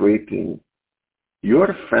orchestrating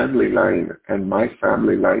your family line and my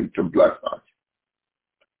family line to bless us.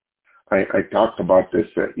 I talked about this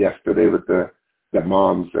yesterday with the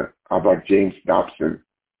moms about James Dobson.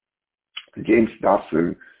 James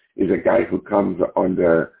Dobson is a guy who comes on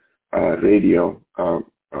the radio,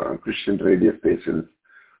 Christian radio stations,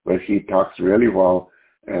 where he talks really well.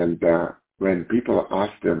 And when people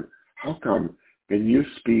ask him, how come when you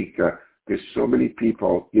speak, there's so many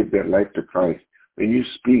people give their life to Christ? When you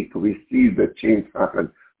speak, we see the change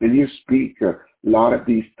happen. When you speak, a lot of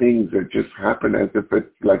these things that just happen as if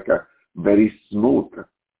it's like a very smooth.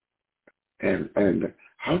 And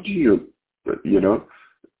how do you,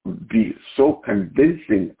 be so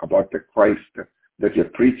convincing about the Christ that you're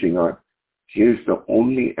preaching on? Here's the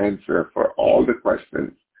only answer for all the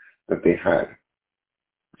questions that they had.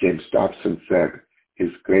 James Dobson said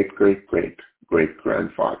his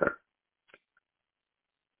great-great-great-great-grandfather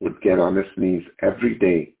would get on his knees every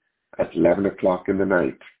day at 11 o'clock in the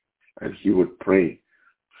night, and he would pray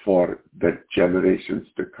for the generations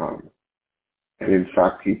to come. And in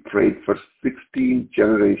fact, he prayed for 16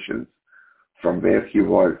 generations from where he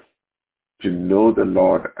was to know the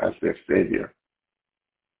Lord as their Savior.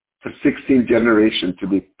 For 16 generations to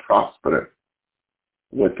be prosperous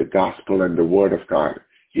with the gospel and the word of God.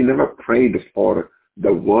 He never prayed for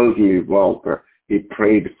the worldly wealth. He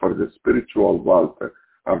prayed for the spiritual wealth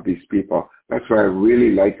of these people. That's what I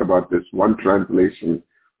really like about this one translation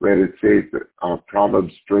where it says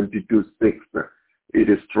Proverbs 22:6. It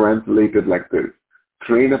is translated like this: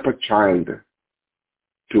 train up a child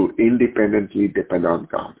to independently depend on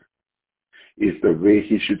God is the way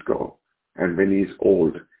he should go, and when he is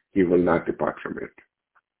old, he will not depart from it.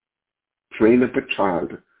 Train up a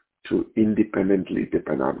child to independently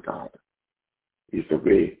depend on God is the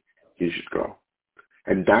way he should go.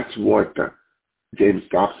 And that's what James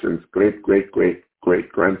Dobson's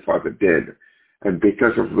great-great-great-great-grandfather did, and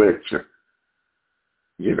because of which,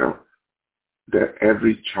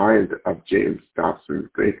 every child of James Dobson's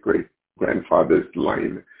great-great-grandfather's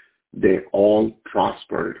line, they all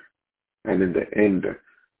prospered. And in the end,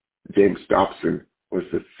 James Dobson was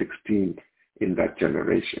the 16th in that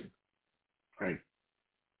generation, right?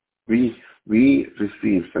 We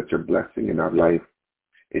receive such a blessing in our life.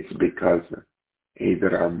 It's because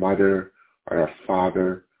either our mother or our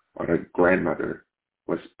father or our grandmother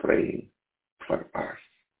was praying for us.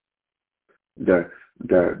 The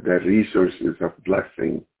resources of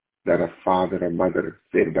blessing that a father or mother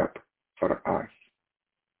saved up for us.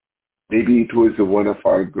 Maybe it was one of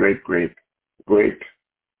our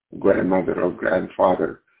great-great-great-grandmother or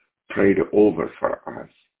grandfather prayed over for us.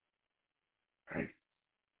 Right?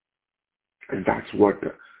 And that's what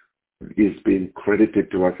is being credited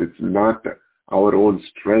to us. It's not our own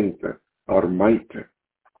strength or might.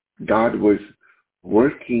 God was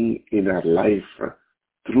working in our life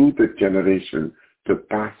through the generation to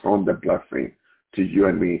pass on the blessing to you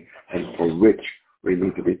and me, and for which we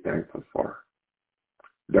need to be thankful for.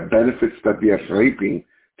 The benefits that we are reaping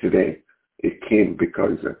today, it came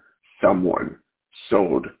because someone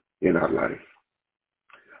sowed in our life.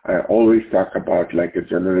 I always talk about like a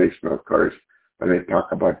generational curse when I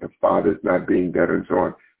talk about the fathers not being there and so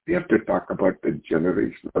on. We have to talk about the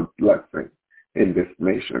generational blessing in this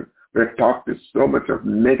nation. We're talking so much of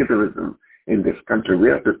negativism in this country. We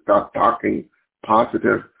have to start talking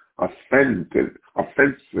positive,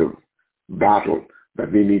 offensive battle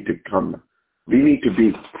that we need to come. We need to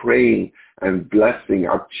be praying and blessing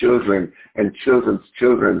our children and children's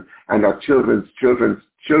children and our children's children's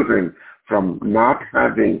children from not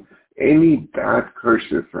having any bad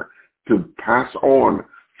curses to pass on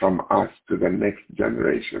from us to the next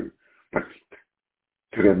generation. But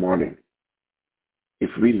today morning, if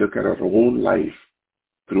we look at our own life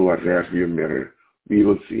through a rearview mirror, we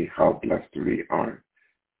will see how blessed we are.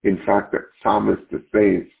 In fact, the psalmist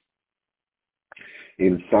says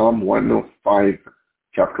in Psalm 105,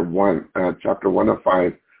 chapter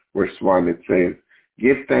 105, verse 1, it says,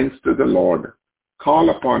 "Give thanks to the Lord, call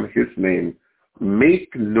upon his name,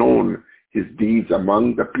 make known his deeds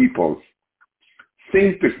among the peoples.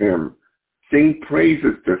 Sing to him, sing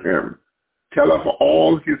praises to him, tell of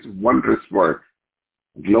all his wondrous work,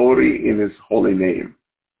 glory in his holy name.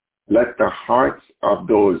 Let the hearts of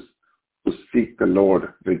those who seek the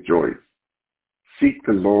Lord rejoice. Seek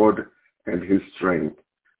the Lord and his strength.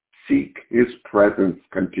 Seek his presence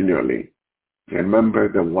continually. Remember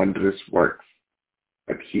the wondrous works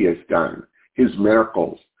that he has done, his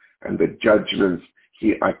miracles and the judgments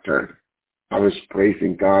he uttered." I was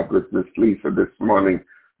praising God with Miss Lisa this morning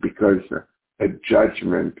because the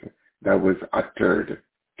judgment that was uttered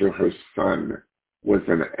to her son was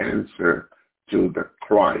an answer to the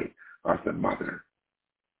cry of the mother.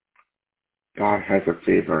 God has a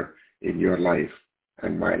favor in your life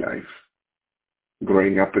and my life.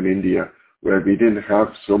 Growing up in India, where we didn't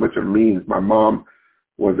have so much of means, my mom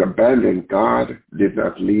was abandoned. God did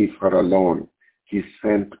not leave her alone. He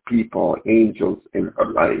sent people, angels in her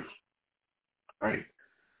life. Right?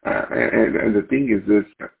 And the thing is this,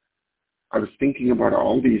 I was thinking about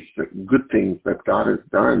all these good things that God has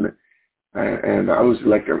done, and I was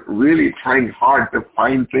like really trying hard to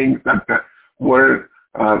find things that were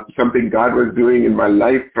something God was doing in my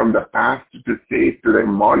life from the past to say today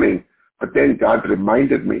morning. But then God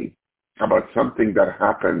reminded me about something that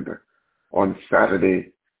happened on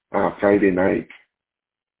Friday night.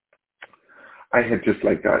 I had just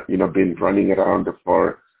been running around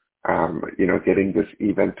for, getting this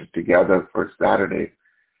event together for Saturday.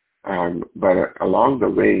 But along the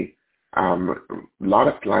way, a lot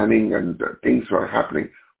of planning and things were happening,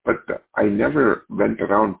 but I never went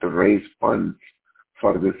around to raise funds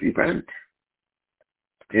for this event.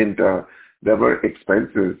 And there were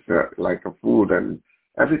expenses like food and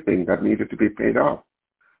everything that needed to be paid off.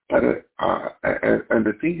 But and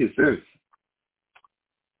the thing is this,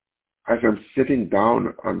 as I'm sitting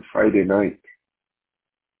down on Friday night,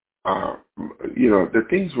 the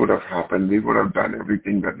things would have happened. We would have done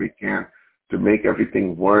everything that we can to make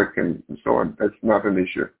everything work and so on. That's not an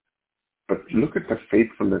issue. But look at the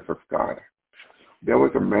faithfulness of God. There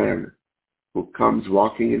was a man who comes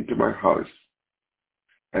walking into my house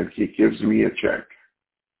and he gives me a check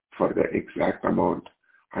for the exact amount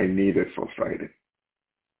I needed for Friday.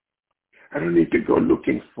 I don't need to go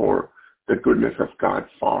looking for the goodness of God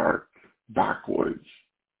far backwards.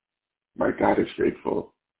 My God is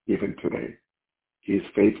faithful even today. He is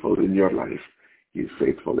faithful in your life. He is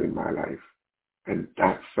faithful in my life. And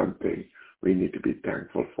that's something we need to be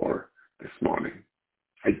thankful for this morning.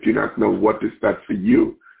 I do not know what is that for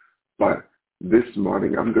you, but this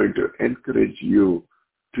morning I'm going to encourage you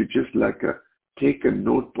to just take a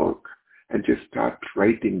notebook and just start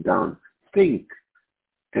writing down. Think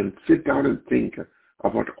and sit down and think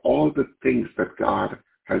about all the things that God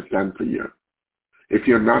has done for you. If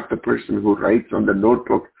you're not the person who writes on the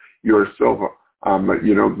notebook, you're so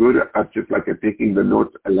good at just taking the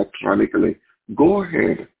notes electronically, go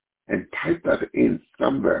ahead and type that in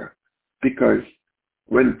somewhere. Because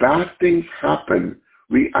when bad things happen,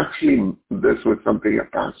 this was something a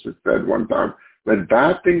pastor said one time, when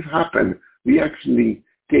bad things happen, we actually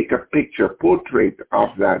take a portrait of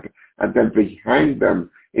that, and then we hang them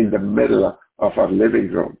in the middle of our living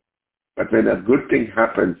room. But when a good thing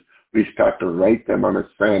happens, we start to write them on a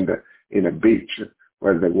sand in a beach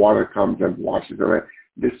where the water comes and washes away.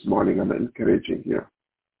 This morning I'm encouraging you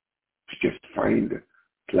to just find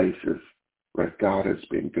places where God has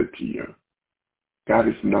been good to you. God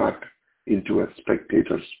is not into a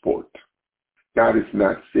spectator sport. God is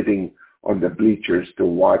not sitting on the bleachers to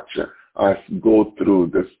watch us go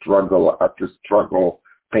through the struggle after struggle,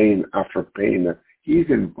 pain after pain. He's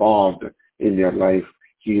involved in your life.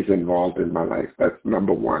 He's involved in my life. That's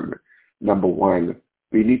number one. Number one,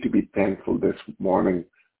 we need to be thankful this morning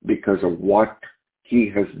because of what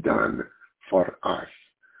he has done for us,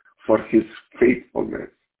 for his faithfulness,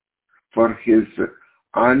 for his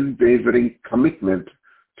unwavering commitment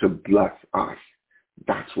to bless us.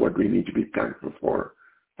 That's what we need to be thankful for.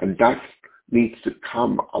 And that needs to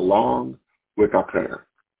come along with our prayer.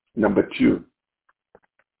 Number two,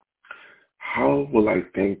 how will I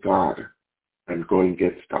thank God and go and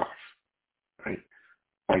get stuff? Right?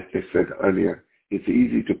 Like I said earlier, it's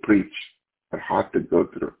easy to preach, but hard to go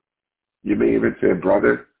through. You may even say,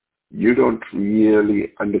 brother, you don't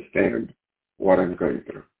really understand what I'm going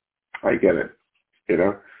through. I get it.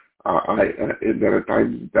 There are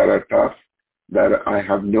times that are tough, that I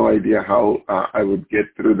have no idea how I would get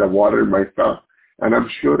through the water myself. And I'm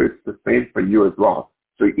sure it's the same for you as well.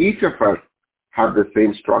 So each of us have the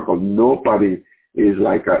same struggle. Nobody is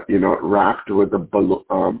like, wrapped with the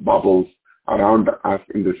bubbles around us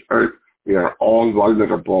in this earth. We are all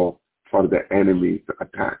vulnerable for the enemy's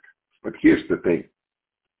attack. But here's the thing.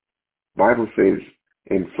 Bible says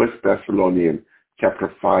in 1 Thessalonians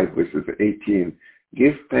chapter 5, verses 18,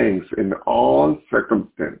 give thanks in all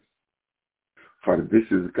circumstances, for this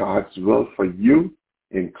is God's will for you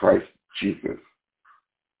in Christ Jesus.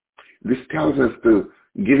 This tells us to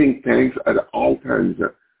giving thanks at all times.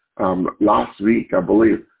 Last week, I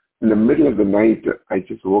believe, in the middle of the night, I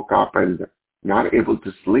just woke up and not able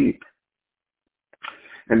to sleep.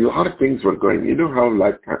 And a lot of things were going. You know how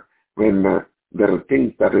when there are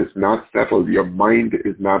things that is not settled, your mind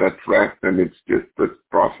is not at rest and it's just this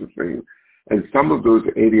processing. And some of those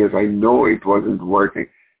areas, I know it wasn't working.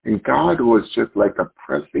 And God was just like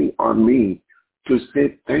pressing on me to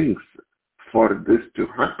say thanks for this to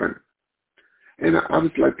happen. And I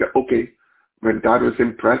was like, okay, when God was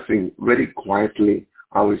impressing very quietly,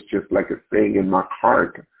 I was just like saying in my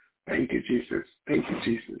heart, thank you, Jesus. Thank you,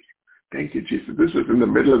 Jesus. Thank you, Jesus. This was in the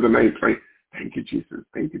middle of the night, right? Thank you, Jesus.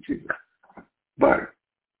 Thank you, Jesus. But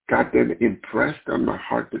God then impressed on my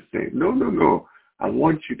heart to say, no. I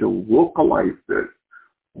want you to vocalize this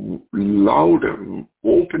louder.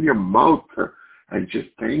 Open your mouth and just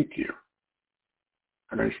thank you.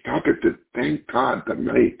 And I started to thank God that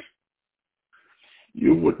night.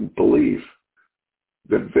 You wouldn't believe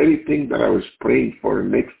the very thing that I was praying for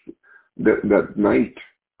that night,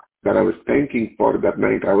 that I was thanking for that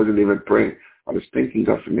night. I wasn't even praying. I was thinking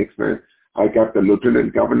of the next night. I got the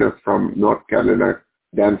Lieutenant Governor from North Carolina,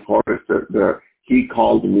 Dan Forrest. He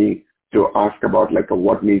called me to ask about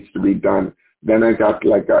what needs to be done. Then I got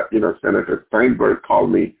Senator Steinberg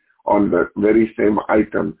called me on the very same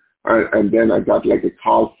item. And then I got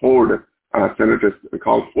Carl Ford, Senator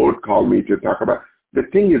Carl Ford called me to talk about. The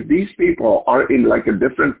thing is, these people are in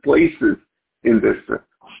different places in this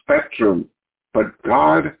spectrum, but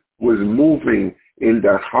God was moving in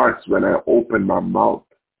their hearts when I opened my mouth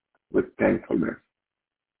with thankfulness.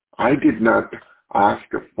 I did not ask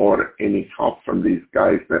for any help from these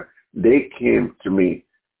guys. They came to me.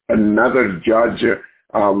 Another judge said,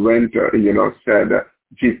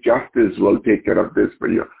 Chief Justice will take care of this for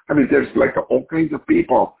you. I mean, there's all kinds of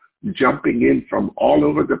people jumping in from all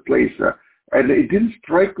over the place. And it didn't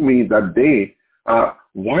strike me that day,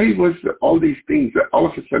 why was all these things all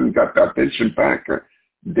of a sudden got the attention back?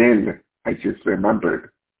 Then I just remembered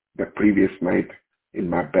the previous night in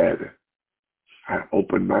my bed, I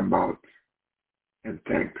opened my mouth and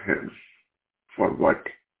thanked him for what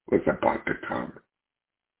was about to come.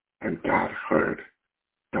 And God heard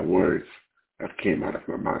the words that came out of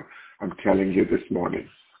my mouth. I'm telling you this morning,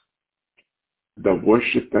 the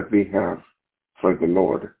worship that we have for the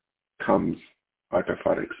Lord comes out of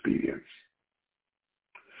our experience.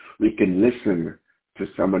 We can listen to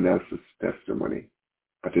someone else's testimony,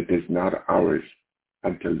 but it is not ours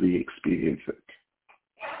until we experience it.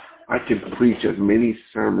 I can preach as many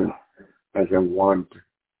sermons as I want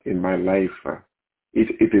in my life.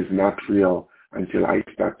 It is not real until I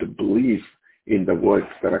start to believe in the words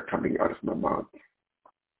that are coming out of my mouth.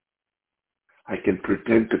 I can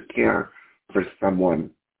pretend to care for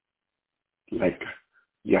someone like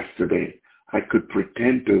yesterday. I could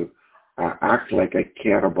pretend to act like I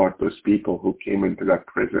care about those people who came into that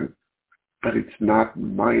prison, but it's not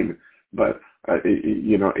mine. But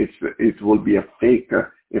it will be a fake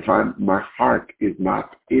if my heart is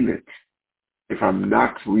not in it. If I'm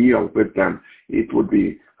not real with them, it would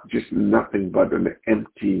be just nothing but an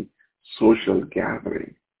empty social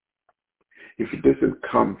gathering. If it doesn't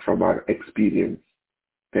come from our experience,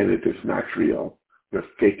 then it is not real. We're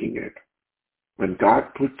faking it. When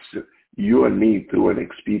God puts you and me through an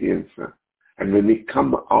experience. And when we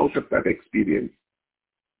come out of that experience,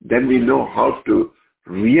 then we know how to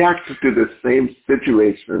react to the same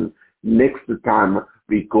situation next time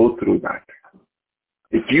we go through that.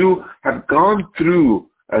 If you have gone through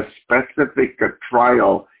a specific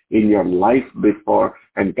trial in your life before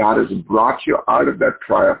and God has brought you out of that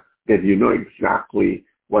trial, then you know exactly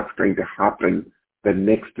what's going to happen the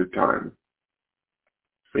next time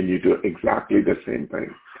when you do exactly the same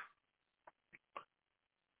thing.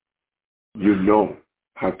 You know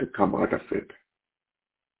how to come out of it.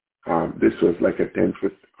 This was like a 10,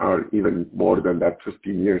 or even more than that,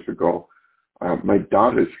 15 years ago. My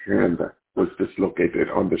daughter's hand was dislocated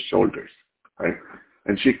on the shoulders, right?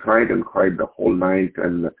 And she cried and cried the whole night.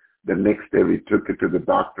 And the next day we took her to the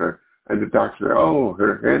doctor. And the doctor said, oh,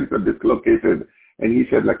 her hands are dislocated. And he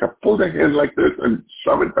said, like, I pull the hand like this and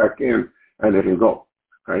shove it back in, and it'll go,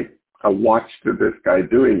 right? I watched this guy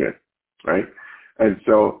doing it, right? And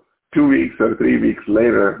so 2 weeks or 3 weeks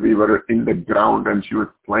later, we were in the ground and she was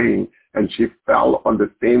playing and she fell on the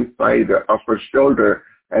same side of her shoulder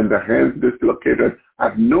and the hand dislocated. I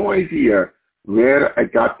have no idea where I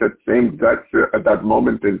got that same guts at that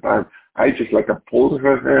moment in time. I just I pulled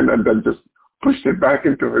her hand and then just pushed it back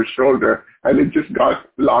into her shoulder and it just got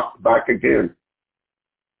locked back again.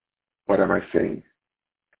 What am I saying?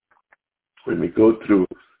 When we go through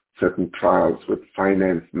certain trials with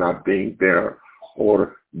finance not being there,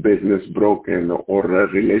 or business broken, or a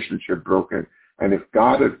relationship broken, and if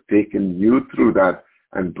God has taken you through that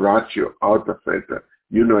and brought you out of it,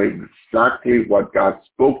 you know exactly what God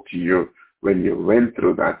spoke to you when you went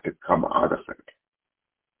through that to come out of it.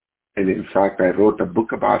 And in fact, I wrote a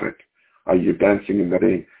book about it. Are You Dancing in the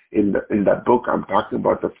Rain? In that book, I'm talking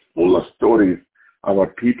about the full of stories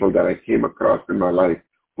about people that I came across in my life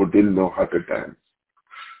who didn't know how to dance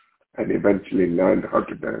and eventually learned how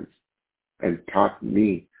to dance and taught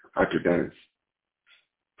me how to dance.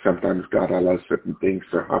 Sometimes God allows certain things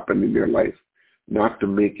to happen in your life, not to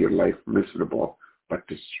make your life miserable, but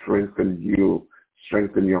to strengthen you,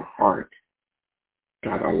 strengthen your heart.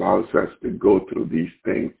 God allows us to go through these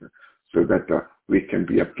things so that we can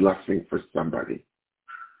be a blessing for somebody.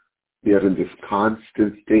 We are in this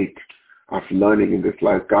constant state of learning in this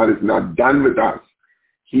life. God is not done with us.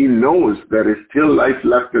 He knows there is still life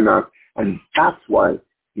left in us, and that's why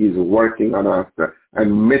He's working on us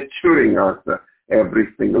and maturing us every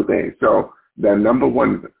single day. So the number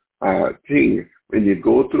one thing, when you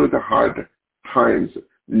go through the hard times,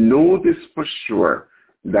 know this for sure,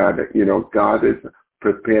 that, God is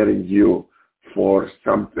preparing you for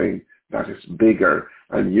something that is bigger,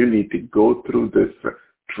 and you need to go through this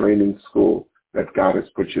training school that God has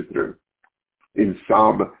put you through. In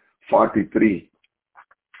Psalm 43,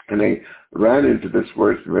 and I ran into this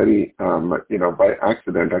verse very, by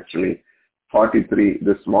accident, actually. 43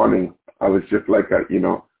 this morning, I was just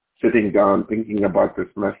sitting down thinking about this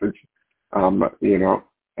message, and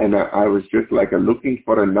I was just looking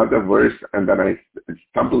for another verse, and then I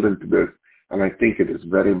stumbled into this, and I think it is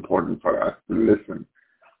very important for us to listen.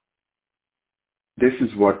 This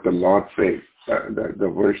is what the Lord says.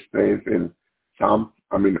 The verse says in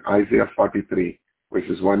Isaiah 43,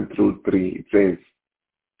 verses 1 through 3, it says,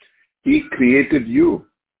 He created you,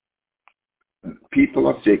 people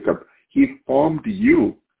of Jacob. He formed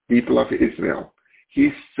you, people of Israel.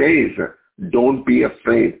 He says, don't be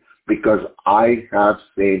afraid because I have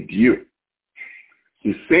saved you.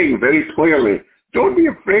 He's saying very clearly, don't be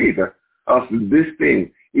afraid of this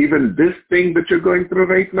thing. Even this thing that you're going through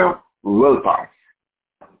right now will pass.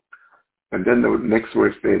 And then the next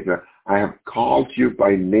verse says, I have called you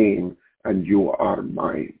by name and you are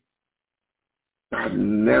mine. God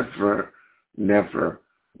never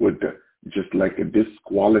would just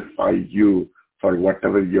disqualify you for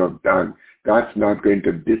whatever you have done. God's not going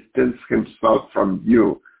to distance himself from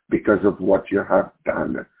you because of what you have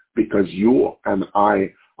done, because you and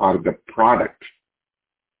I are the product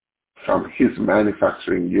from his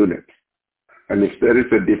manufacturing unit. And if there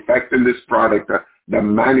is a defect in this product, the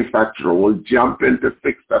manufacturer will jump in to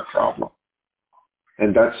fix that problem.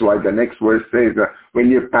 And that's why the next verse says, when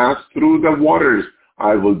you pass through the waters,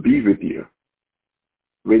 I will be with you.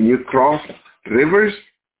 When you cross rivers,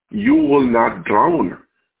 you will not drown.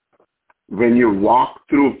 When you walk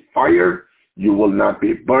through fire, you will not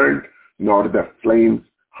be burned, nor the flames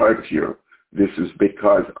hurt you. This is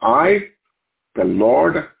because I, the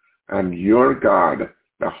Lord, am your God,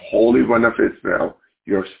 the Holy One of Israel,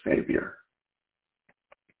 your Savior.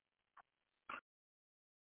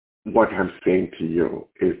 What I'm saying to you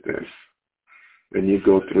is this. When you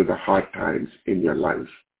go through the hard times in your life,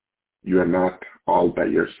 you are not all by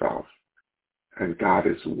yourself. And God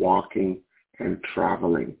is walking and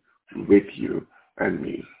traveling with you and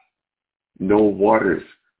me. No waters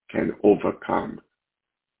can overcome.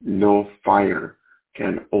 No fire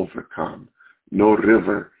can overcome. No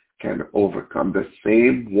river can overcome. The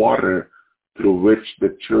same water through which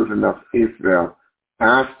the children of Israel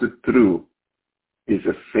passed through is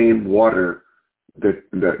the same water that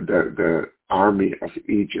the army of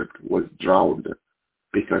Egypt was drowned,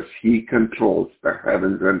 because he controls the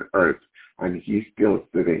heavens and earth, and he's still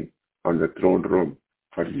sitting on the throne room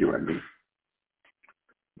for you and me.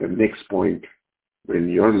 The next point, when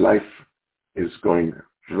your life is going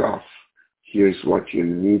rough, here's what you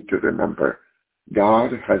need to remember.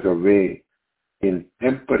 God has a way in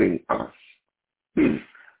tempering us.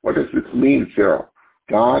 What does this mean, Cyril?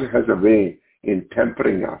 God has a way in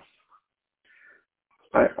tempering us.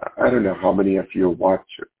 I don't know how many of you watch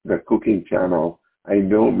the cooking channel. I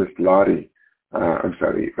know Miss Lottie,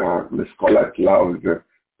 Miss Colette loves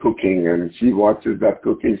cooking, and she watches that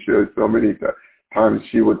cooking show so many times.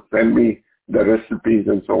 She would send me the recipes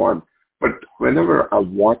and so on. But whenever I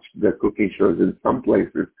watch the cooking shows, in some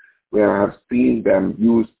places where I have seen them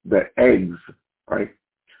use the eggs, right?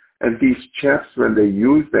 And these chefs, when they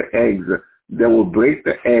use the eggs, they will break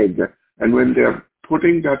the egg, and when they're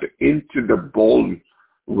putting that into the bowl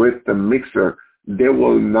with the mixer, they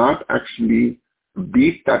will not actually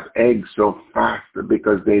beat that egg so fast,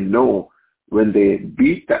 because they know when they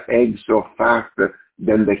beat the egg so fast,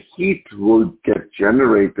 then the heat will get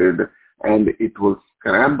generated and it will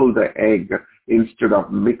scramble the egg instead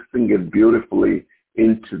of mixing it beautifully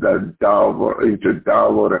into the dough or into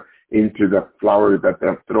the flour that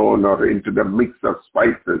they've thrown or into the mix of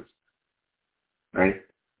spices, right?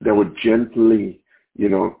 They would gently,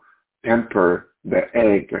 temper the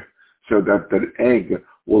egg so that the egg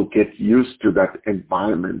will get used to that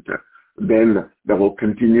environment. Then they will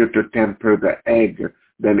continue to temper the egg.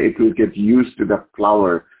 Then it will get used to the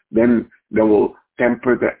flour. Then they will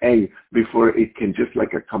temper the egg before it can just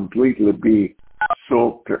completely be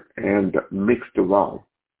soaked and mixed well.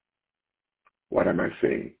 What am I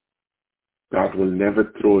saying? God will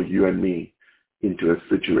never throw you and me into a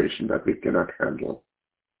situation that we cannot handle.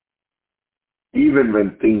 Even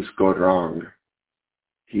when things go wrong,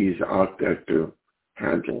 He's out there to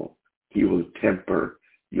handle. He will temper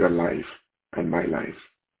your life and my life.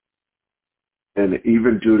 And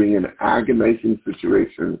even during an agonizing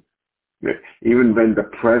situation, even when the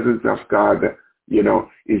presence of God,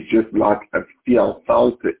 is just not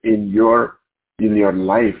felt in your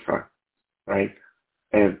life, right?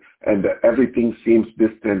 And everything seems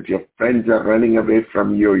distant. Your friends are running away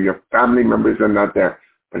from you. Your family members are not there.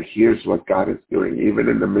 But here's what God is doing. Even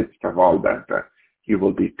in the midst of all that, He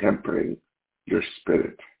will be tempering your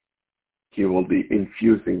spirit. He will be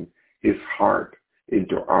infusing His heart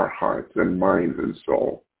into our hearts and minds and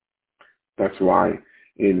soul. That's why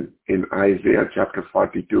in Isaiah chapter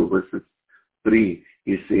 42, verses 3,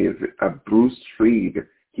 He says, a bruised reed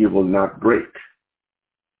He will not break.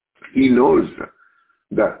 He knows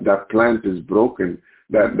that plant is broken,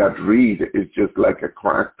 that reed is just like a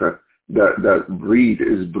crack, the reed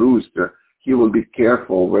is bruised. He will be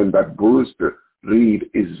careful when that bruised reed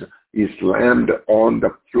is slammed on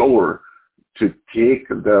the floor to take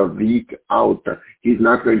the wheat out. He's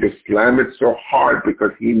not going to slam it so hard,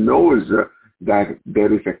 because he knows that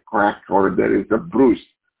there is a crack or there is a bruise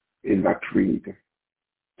in that reed.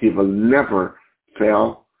 He will never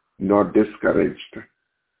fail nor discouraged.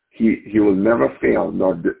 He will never fail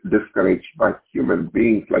nor discouraged by human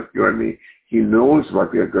beings like you and me. He knows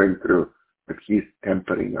what we are going through, but He's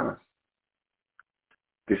tempering us.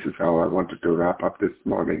 This is how I wanted to wrap up this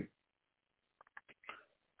morning.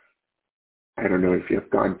 I don't know if you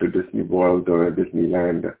have gone to Disney World or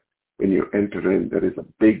Disneyland. When you enter in, there is a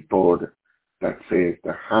big board that says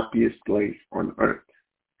the happiest place on earth,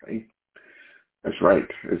 right? That's right.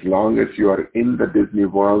 As long as you are in the Disney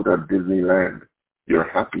World or Disneyland, you're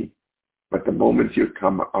happy. But the moment you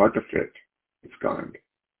come out of it, it's gone.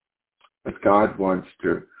 But God wants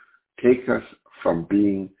to take us from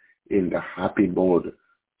being in the happy mode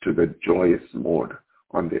to the joyous mode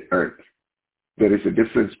on the earth. There is a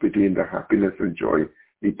difference between the happiness and joy.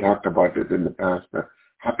 We talked about it in the past.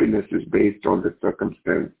 Happiness is based on the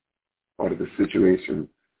circumstance or the situation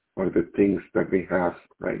or the things that we have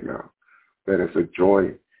right now. Whereas a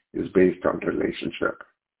joy is based on relationship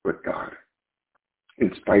with God.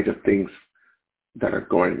 In spite of things that are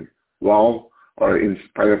going well, or in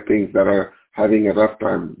spite of things that are having a rough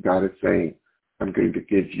time, God is saying, I'm going to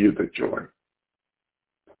give you the joy.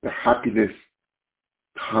 The happiness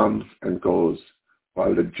comes and goes,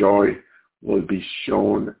 while the joy will be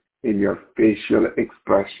shown in your facial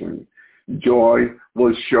expression, Joy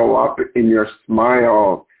will show up in your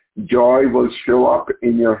smile. Joy will show up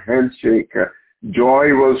in your handshake.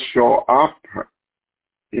 Joy will show up,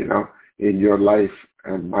 in your life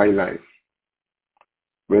and my life.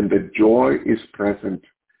 When the joy is present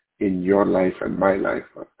in your life and my life,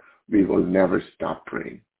 we will never stop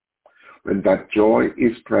praying. When that joy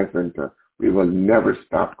is present, we will never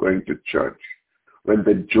stop going to church. When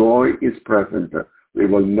the joy is present, we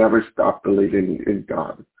will never stop believing in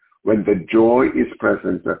God. When the joy is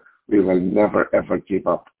present, we will never ever give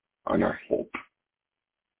up on our hope.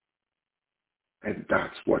 And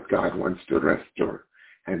that's what God wants to restore.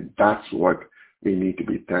 And that's what we need to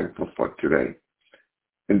be thankful for today.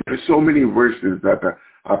 And there's so many verses that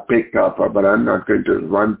I picked up, but I'm not going to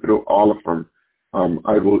run through all of them.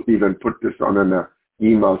 I will even put this on an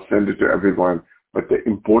email, send it to everyone. But the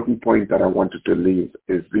important point that I wanted to leave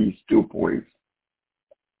is these 2 points.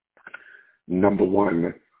 Number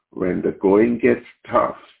one, when the going gets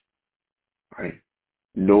tough, right,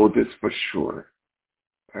 know this for sure.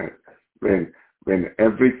 Right? When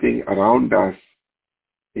everything around us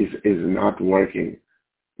is not working,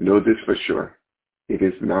 know this for sure. It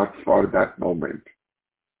is not for that moment.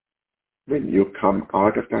 When you come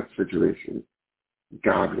out of that situation,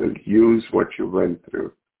 God will use what you went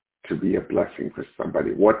through to be a blessing for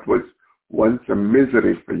somebody. What was once a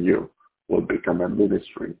misery for you will become a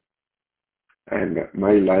ministry. And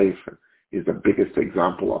my life is the biggest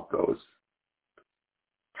example of those.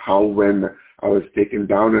 How when I was taken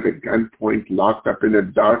down at a gunpoint, locked up in a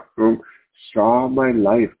dark room, saw my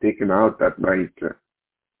life taken out that night,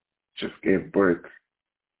 just gave birth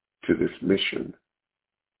to this mission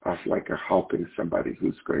of helping somebody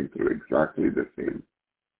who's going through exactly the same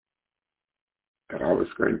that I was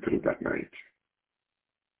going through that night.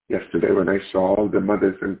 Yesterday when I saw all the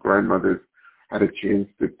mothers and grandmothers, I had a chance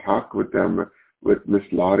to talk with them, with Miss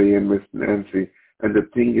Lottie and Miss Nancy. And the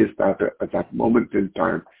thing is that at that moment in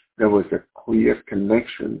time, there was a clear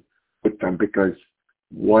connection with them because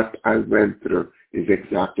what I went through is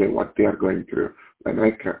exactly what they are going through. When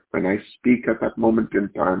I speak at that moment in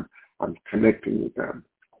time, I'm connecting with them.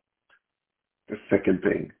 The second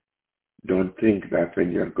thing, don't think that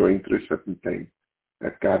when you're going through certain things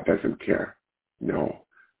that God doesn't care. No,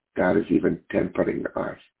 God is even tempering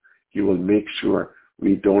us. He will make sure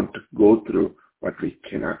we don't go through what we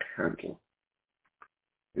cannot handle.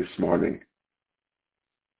 This morning,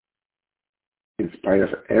 in spite of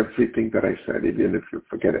everything that I said, even if you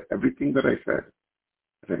forget everything that I said,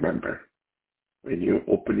 remember, when you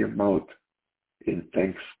open your mouth in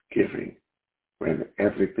thanksgiving, when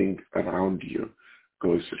everything around you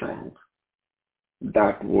goes wrong,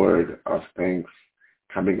 that word of thanks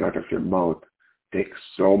coming out of your mouth takes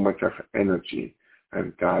so much of energy,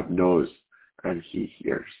 and God knows and He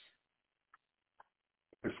hears.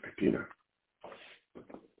 Ms. Katina.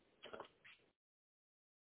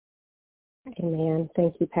 Amen.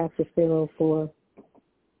 Thank you, Pastor Cyril, for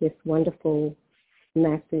this wonderful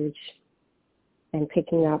message and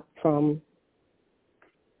picking up from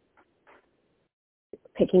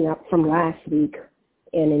last week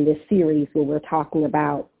and in this series where we're talking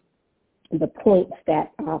about the points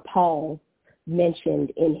that Paul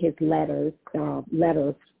mentioned in his letters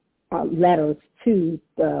to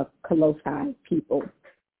the Colossae people.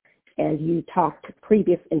 And you talked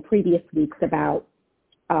in previous weeks about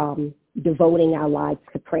devoting our lives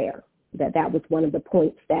to prayer. That was one of the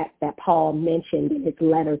points that Paul mentioned in his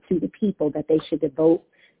letter to the people, that they should devote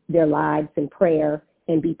their lives in prayer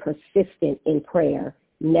and be persistent in prayer,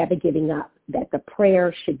 never giving up, that the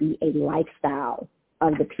prayer should be a lifestyle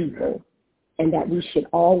of the people, and that we should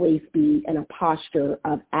always be in a posture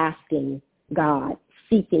of asking God,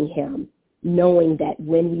 seeking Him, knowing that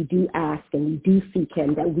when we do ask and we do seek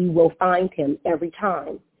Him, that we will find Him every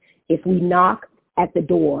time. If we knock at the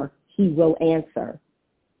door, He will answer.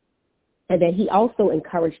 And then he also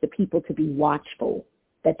encouraged the people to be watchful,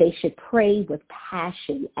 that they should pray with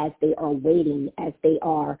passion as they are waiting, as they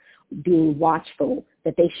are being watchful,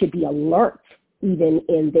 that they should be alert even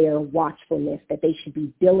in their watchfulness, that they should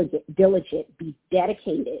be diligent, be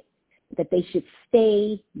dedicated, that they should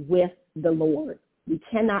stay with the Lord. We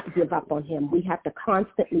cannot give up on Him. We have to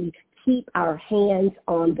constantly keep our hands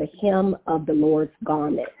on the hem of the Lord's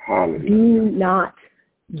garment. Hallelujah. Do not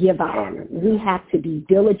give up. We have to be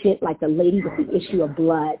diligent, like the lady with the issue of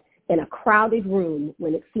blood, in a crowded room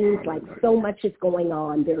when it seems like so much is going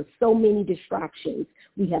on. There are so many distractions.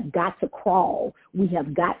 We have got to crawl. We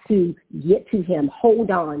have got to get to Him. Hold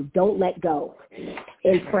on. Don't let go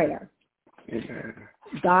in prayer.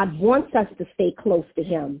 God wants us to stay close to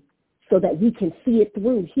Him. so that we can see it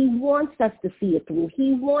through. He wants us to see it through.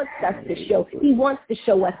 He wants us to show. He wants to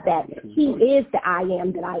show us that he is the I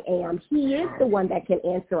am that I am. He is the one that can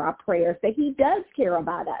answer our prayers, that he does care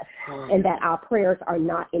about us, and that our prayers are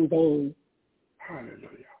not in vain. Hallelujah.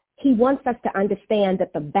 He wants us to understand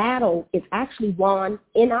that the battle is actually won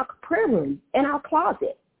in our prayer room, in our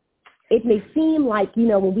closet. It may seem like,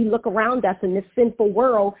 when we look around us in this sinful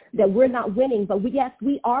world that we're not winning, but yes,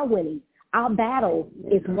 we are winning. Our battle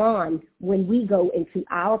is won when we go into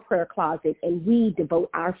our prayer closet and we devote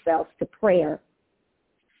ourselves to prayer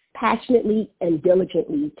passionately and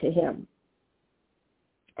diligently to him.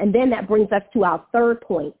 And then that brings us to our third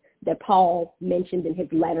point that Paul mentioned in his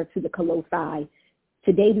letter to the Colossae.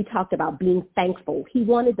 Today we talked about being thankful. He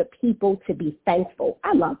wanted the people to be thankful.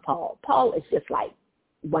 I love Paul. Paul is just like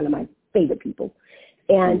one of my favorite people.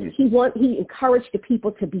 And he encouraged the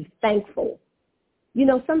people to be thankful.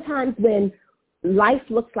 Sometimes when life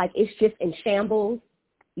looks like it's just in shambles,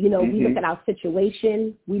 we look at our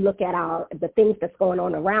situation, we look at the things that's going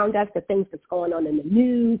on around us, the things that's going on in the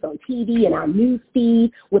news, on TV, and our news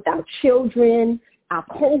feed, with our children, our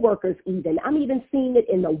co-workers even. I'm even seeing it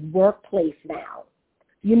in the workplace now,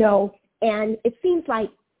 and it seems like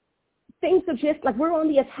things are just like we're on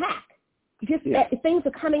the attack. Things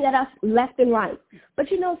are coming at us left and right. But,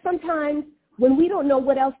 sometimes when we don't know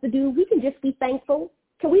what else to do, we can just be thankful.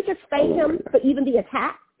 Can we just thank him for even the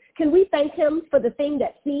attack? Can we thank him for the thing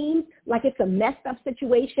that seems like it's a messed up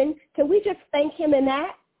situation? Can we just thank him in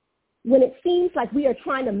that? When it seems like we are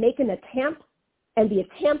trying to make an attempt and the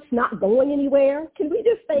attempt's not going anywhere, can we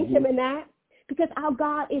just thank him in that? Because our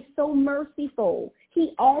God is so merciful.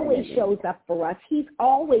 He always shows up for us. He's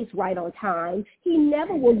always right on time. He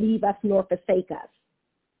never will leave us nor forsake us.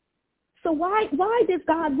 So why does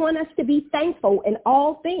God want us to be thankful in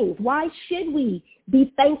all things? Why should we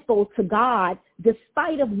be thankful to God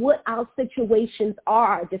despite of what our situations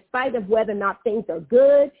are, despite of whether or not things are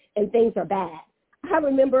good and things are bad? I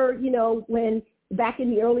remember, when back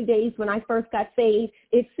in the early days when I first got saved,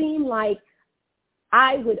 it seemed like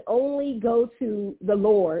I would only go to the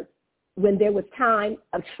Lord when there was time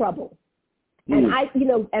of trouble. And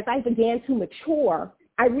as I began to mature,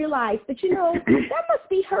 I realized that, that must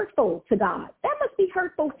be hurtful to God. That must be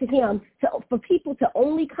hurtful to him, for people to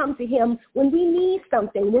only come to him when we need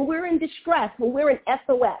something, when we're in distress, when we're in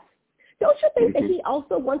SOS. Don't you think that he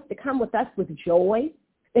also wants to come with us with joy?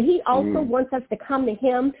 That he also wants us to come to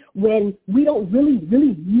him when we don't really,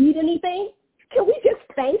 really need anything? Can we just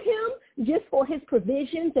thank him just for his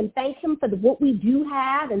provisions and thank him for what we do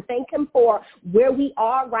have and thank him for where we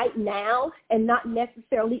are right now and not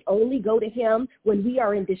necessarily only go to him when we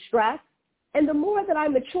are in distress? And the more that I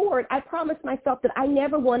matured, I promised myself that I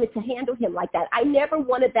never wanted to handle him like that. I never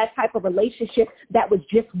wanted that type of relationship that was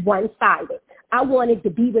just one-sided. I wanted to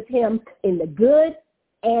be with him in the good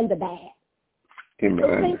and the bad.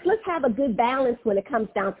 Amen. So let's have a good balance when it comes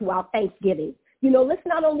down to our Thanksgiving. Let's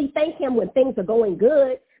not only thank him when things are going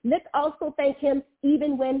good, let's also thank him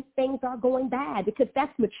even when things are going bad, because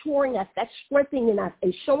that's maturing us, that's strengthening us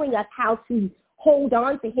and showing us how to hold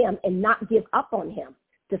on to him and not give up on him,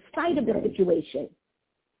 despite of the situation.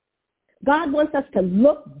 God wants us to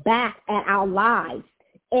look back at our lives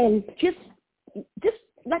and just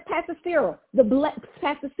like Pastor Cyril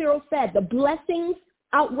said, the blessings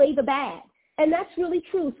outweigh the bad. And that's really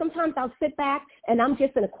true. Sometimes I'll sit back and I'm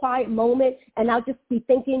just in a quiet moment and I'll just be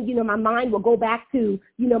thinking, my mind will go back to,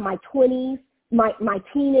 my 20s, my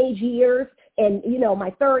teenage years and,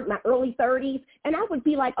 my early 30s. And I would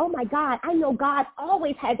be like, oh, my God, I know God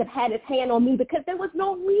always had to have had his hand on me because there was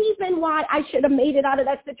no reason why I should have made it out of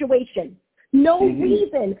that situation. No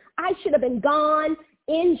reason. I should have been gone,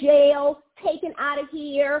 in jail, taken out of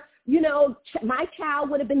here. My child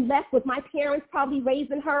would have been left with my parents probably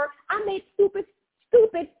raising her. I made stupid,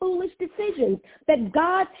 foolish decisions that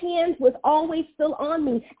God's hand was always still on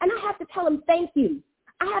me. And I have to tell him, thank you.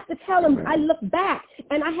 I have to tell him, I look back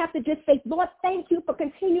and I have to just say, Lord, thank you for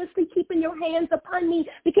continuously keeping your hands upon me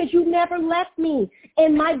because you never left me.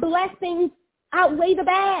 And my blessings outweigh the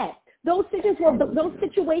bad. Those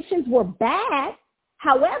situations were bad.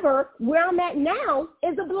 However, where I'm at now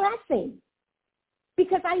is a blessing.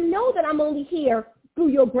 Because I know that I'm only here through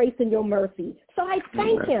your grace and your mercy. So I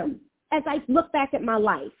thank him as I look back at my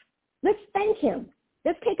life. Let's thank him.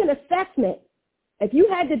 Let's take an assessment. If you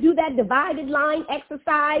had to do that divided line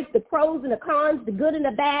exercise, the pros and the cons, the good and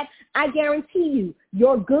the bad, I guarantee you,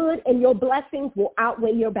 your good and your blessings will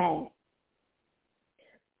outweigh your bad.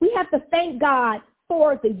 We have to thank God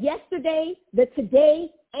for the yesterday, the today,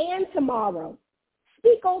 and tomorrow.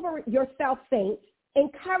 Speak over yourself, saints.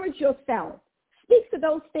 Encourage yourself. Speak to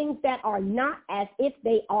those things that are not as if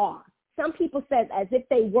they are. Some people said as if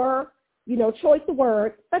they were, choice of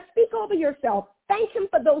words, but speak over yourself. Thank him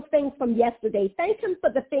for those things from yesterday. Thank him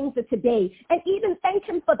for the things of today. And even thank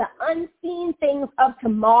him for the unseen things of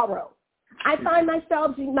tomorrow. I find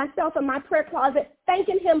myself in my prayer closet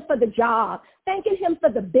thanking him for the job, thanking him for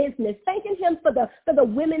the business, thanking him for the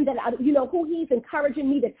women that who he's encouraging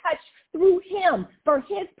me to touch through him for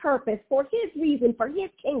his purpose, for his reason, for his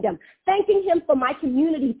kingdom. Thanking him for my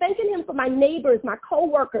community, thanking him for my neighbors, my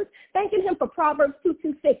co-workers, thanking him for Proverbs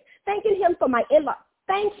 2:26, thanking him for my in-laws.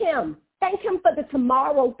 Thank him for the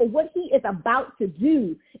tomorrow, for what he is about to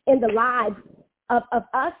do in the lives of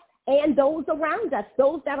us and those around us,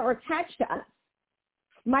 those that are attached to us.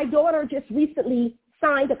 My daughter just recently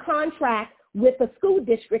signed a contract with a school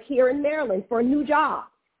district here in Maryland for a new job.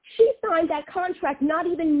 She signed that contract not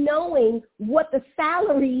even knowing what the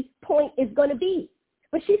salary point is going to be.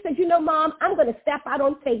 But she said, Mom, I'm going to step out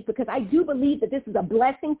on faith because I do believe that this is a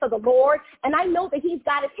blessing for the Lord, and I know that he's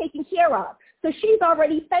got it taken care of. So she's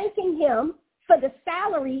already thanking him for the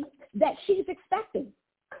salary that she's expecting.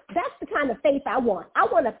 That's the kind of faith I want. I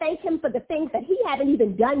want to thank him for the things that he haven't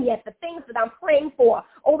even done yet, the things that I'm praying for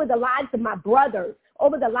over the lives of my brothers,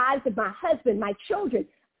 over the lives of my husband, my children.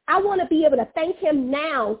 I want to be able to thank him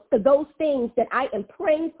now for those things that I am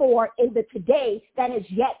praying for in the today that is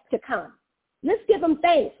yet to come. Let's give him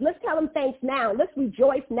thanks. Let's tell him thanks now. Let's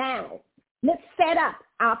rejoice now. Let's set up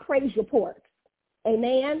our praise reports.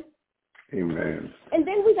 Amen? Amen. And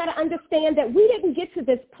then we got to understand that we didn't get to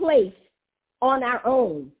this place on our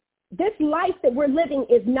own. This life that we're living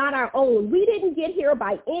is not our own. We didn't get here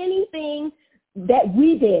by anything that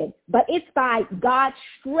we did, but it's by God's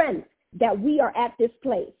strength that we are at this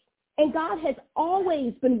place. And God has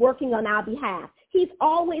always been working on our behalf. He's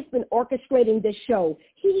always been orchestrating this show.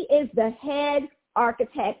 He is the head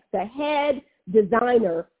architect, the head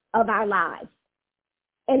designer of our lives.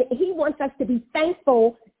 And he wants us to be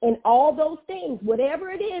thankful in all those things, whatever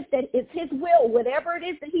it is that is his will, whatever it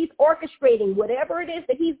is that he's orchestrating, whatever it is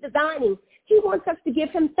that he's designing. He wants us to give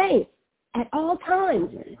him thanks at all times.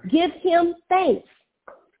 Give him thanks.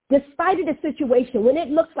 Despite of the situation, when it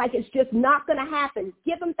looks like it's just not going to happen,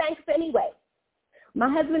 give him thanks anyway. My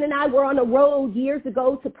husband and I were on a road years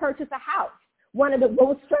ago to purchase a house. One of the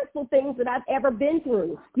most stressful things that I've ever been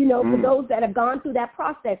through. For those that have gone through that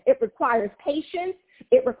process, it requires patience.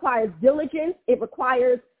 It requires diligence. It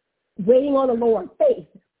requires waiting on the Lord, faith.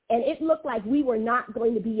 And it looked like we were not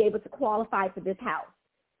going to be able to qualify for this house.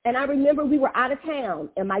 And I remember we were out of town,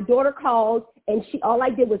 and my daughter called, and all I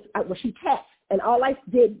did was she texted, and all I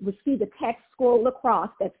did was see the text scroll across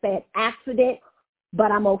that said, accident, but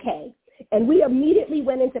I'm okay. And we immediately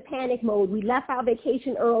went into panic mode. We left our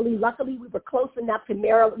vacation early. Luckily, we were close enough to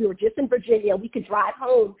Maryland. We were just in Virginia. We could drive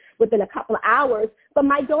home within a couple of hours. But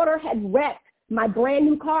my daughter had wrecked my brand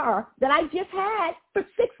new car that I just had for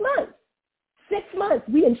 6 months. 6 months.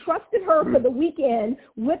 We entrusted her for the weekend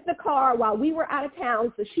with the car while we were out of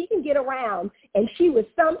town so she can get around. And she was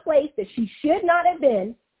someplace that she should not have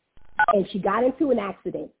been. And she got into an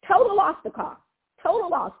accident. Total lost the car. Total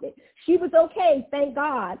lost it. She was okay, thank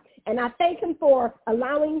God. And I thank him for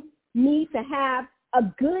allowing me to have a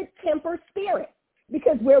good tempered spirit.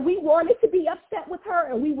 Because where we wanted to be upset with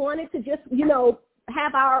her and we wanted to just,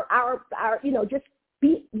 have our just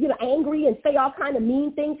be, angry and say all kind of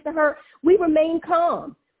mean things to her, we remained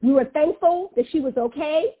calm. We were thankful that she was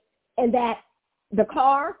okay and that the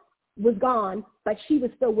car was gone, but she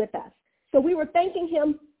was still with us. So we were thanking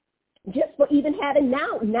him just for even having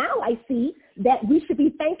now I see that we should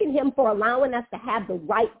be thanking him for allowing us to have the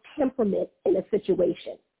right temperament in a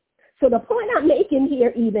situation. So the point I'm making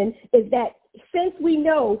here even is that since we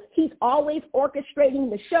know he's always orchestrating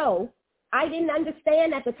the show, I didn't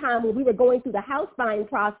understand at the time when we were going through the house buying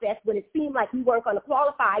process when it seemed like we weren't going to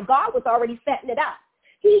qualify. God was already setting it up.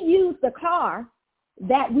 He used the car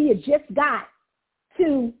that we had just got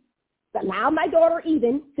to allow my daughter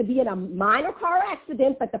Eden to be in a minor car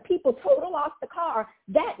accident, but the people total lost the car.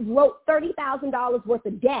 That wrote $30,000 worth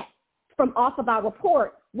of debt from off of our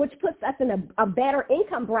report, which puts us in a better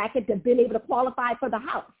income bracket to be able to qualify for the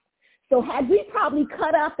house. So had we probably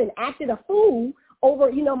cut up and acted a fool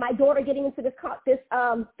over, my daughter getting into this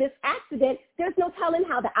accident, there's no telling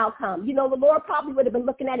how the outcome. The Lord probably would have been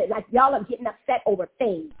looking at it like, y'all are getting upset over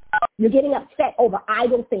things. You're getting upset over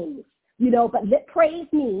idle things, but praise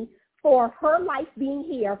me for her life being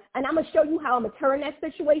here, and I'm going to show you how I'm going to turn that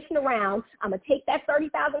situation around. I'm going to take that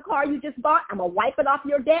 $30,000 car you just bought, I'm going to wipe it off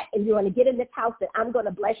your debt, and you're going to get in this house that I'm going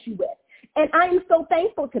to bless you with. And I'm so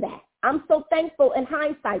thankful to that. I'm so thankful in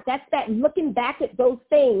hindsight. That's that looking back at those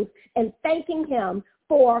things and thanking him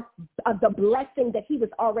for the blessing that he was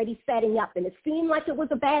already setting up. And it seemed like it was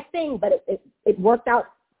a bad thing, but it worked out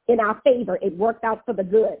in our favor. It worked out for the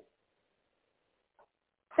good.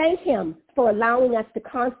 Thank him for allowing us to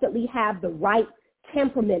constantly have the right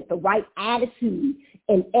temperament, the right attitude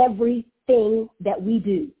in everything that we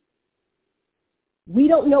do. We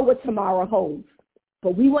don't know what tomorrow holds,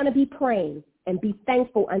 but we want to be praying and be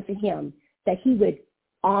thankful unto him that he would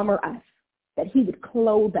armor us, that he would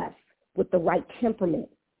clothe us with the right temperament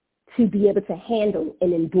to be able to handle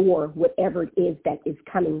and endure whatever it is that is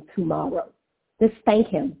coming tomorrow. Let's thank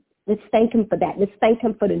him. Let's thank him for that. Let's thank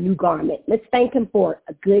him for the new garment. Let's thank him for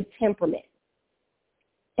a good temperament.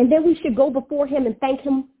 And then we should go before him and thank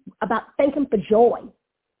him for joy.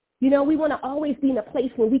 You know, we want to always be in a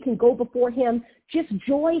place where we can go before him just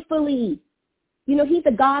joyfully. You know, he's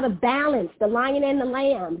a God of balance, the lion and the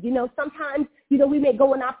lamb. You know, sometimes, you know, we may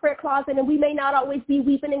go in our prayer closet and we may not always be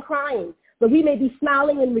weeping and crying, but we may be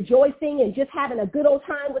smiling and rejoicing and just having a good old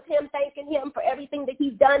time with him, thanking him for everything that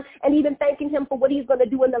he's done, and even thanking him for what he's going to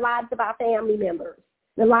do in the lives of our family members,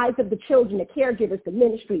 the lives of the children, the caregivers, the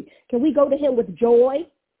ministry. Can we go to him with joy,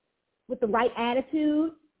 with the right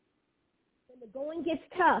attitude? When the going gets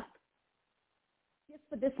tough, just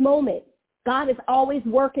for this moment, God is always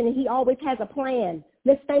working and he always has a plan.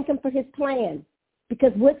 Let's thank him for his plan,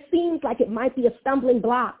 because what seems like it might be a stumbling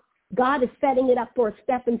block, God is setting it up for a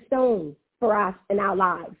stepping stone for us in our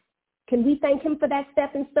lives. Can we thank him for that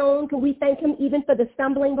stepping stone? Can we thank him even for the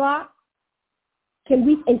stumbling block? Can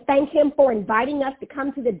we thank him for inviting us to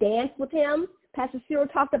come to the dance with him? Pastor Cyril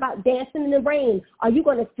talked about dancing in the rain. Are you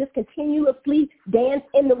going to just continuously dance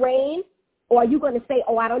in the rain? Or are you going to say,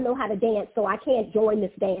 oh, I don't know how to dance, so I can't join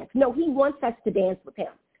this dance? No, he wants us to dance with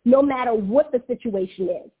him, no matter what the situation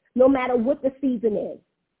is, no matter what the season is.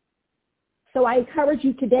 So I encourage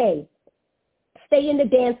you today, stay in the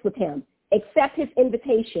dance with him, accept his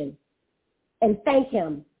invitation, and thank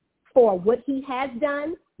him for what he has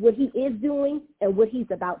done, what he is doing, and what he's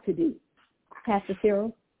about to do. Pastor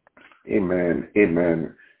Cyril? Amen.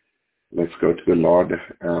 Amen. Let's go to the Lord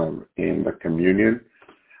in the communion.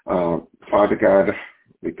 Father God,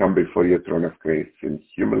 we come before your throne of grace in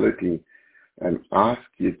humility and ask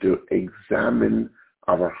you to examine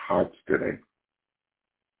our hearts today.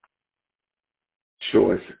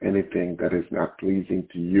 Show us anything that is not pleasing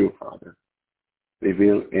to you, Father.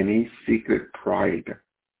 Reveal any secret pride,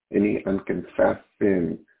 any unconfessed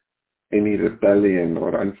sin, any rebellion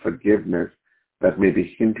or unforgiveness that may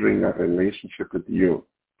be hindering our relationship with you.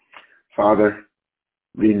 Father,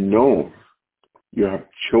 we know you have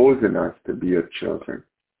chosen us to be your children.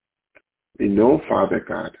 We know, Father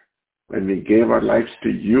God, when we gave our lives to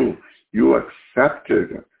you, you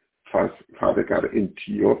accepted us, Father God, into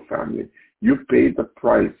your family. You paid the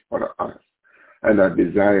price for us, and our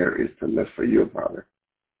desire is to live for you, Father.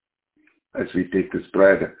 As we take this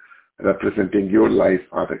bread, representing your life,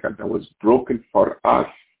 Father God, that was broken for us,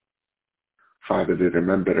 Father, we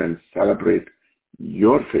remember and celebrate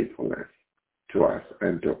your faithfulness to us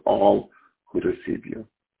and to all who receive you.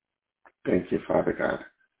 Thank you, Father God,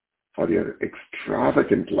 for your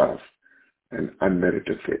extravagant love and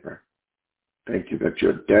unmerited favor. Thank you that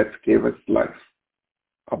your death gave us life,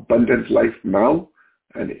 abundant life now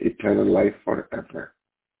and eternal life forever.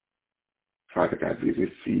 Father God, we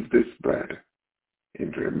receive this bread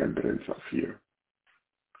in remembrance of you.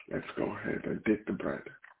 Let's go ahead and take the bread.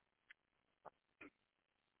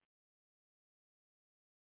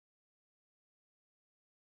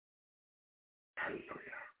 Hallelujah.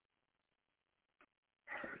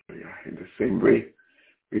 Hallelujah. In the same way,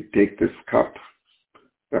 we take this cup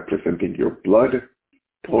representing your blood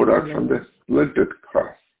poured out from the splintered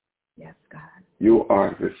cross. Yes, God. You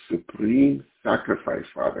are the supreme sacrifice,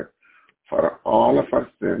 Father, for all of our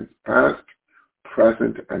sins, past,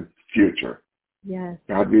 present, and future. Yes.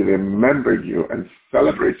 God, we remember you and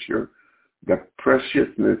celebrate you, the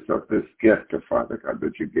preciousness of this gift, Father God,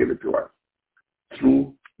 that you gave it to us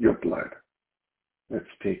through your blood. Let's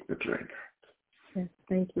take the drink. Yes,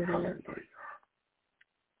 thank you, Lord. Hallelujah.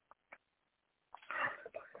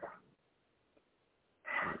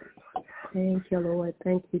 Thank you, Lord.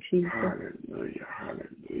 Thank you, Jesus. Hallelujah.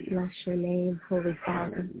 Hallelujah. Bless your name, Holy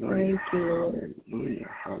Father. Hallelujah. Thank you, Lord. Hallelujah.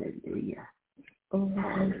 Hallelujah. Oh,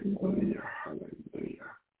 thank you, Lord. Hallelujah. Hallelujah.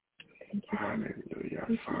 Thank you. Hallelujah.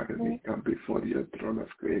 Thank Father, you, we come before your throne of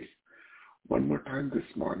grace one more time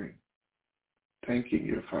this morning, thanking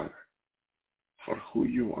you, Father, for who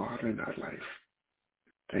you are in our life.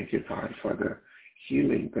 Thank you, God, for the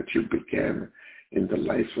healing that you began in the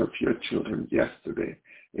lives of your children yesterday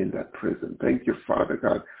in that prison. Thank you, Father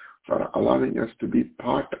God, for allowing us to be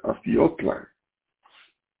part of your plan.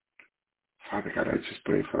 Father God, I just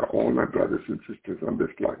pray for all my brothers and sisters on this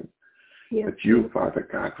line. Yes. That you, Father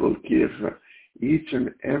God, will give each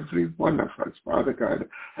and every one of us, Father God,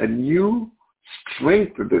 a new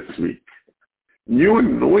strength this week, new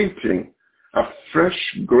anointing, a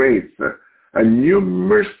fresh grace, a new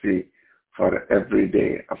mercy for every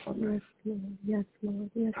day of our life. Yes,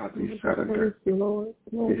 Lord. Yes, God, Lord. we surrender. Lord.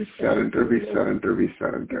 We surrender, we surrender, we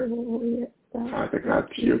surrender. Father God,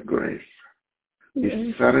 to your grace.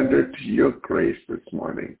 We surrender to your grace this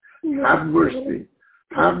morning. Have mercy.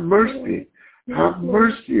 Have mercy. Have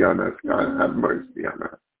mercy on us, God. Have mercy on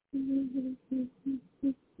us.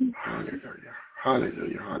 Hallelujah.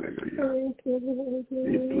 Hallelujah. Hallelujah.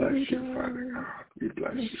 We bless you, Father God. We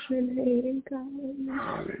bless you.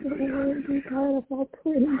 Hallelujah.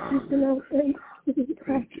 Hallelujah.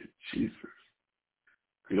 Thank you, Jesus.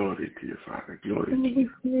 Glory to you, Father. Glory to you.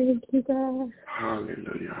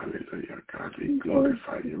 Hallelujah. Hallelujah. God, we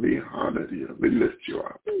glorify you. We honor you. We lift you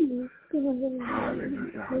up. Hallelujah.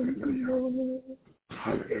 Hallelujah.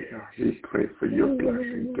 Hallelujah. We pray for your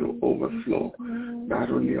blessing to overflow, not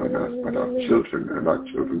only on us, but our children and our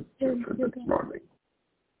children's children this morning.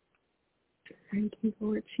 Thank you,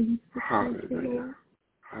 Lord Jesus. Hallelujah.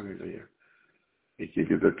 Hallelujah. We give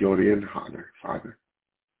you the glory and honor, Father.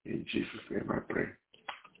 In Jesus' name I pray.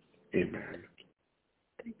 Amen.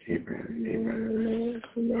 Amen. Amen.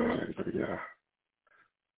 Hallelujah.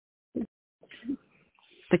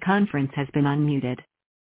 The conference has been unmuted.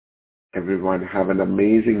 Everyone have an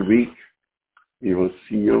amazing week. We will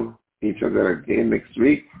see you each other again next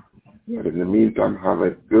week. But in the meantime, have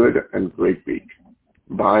a good and great week.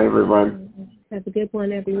 Bye, everyone. Have a good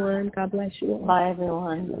one, everyone. God bless you all. Bye,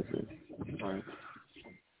 everyone. Bye.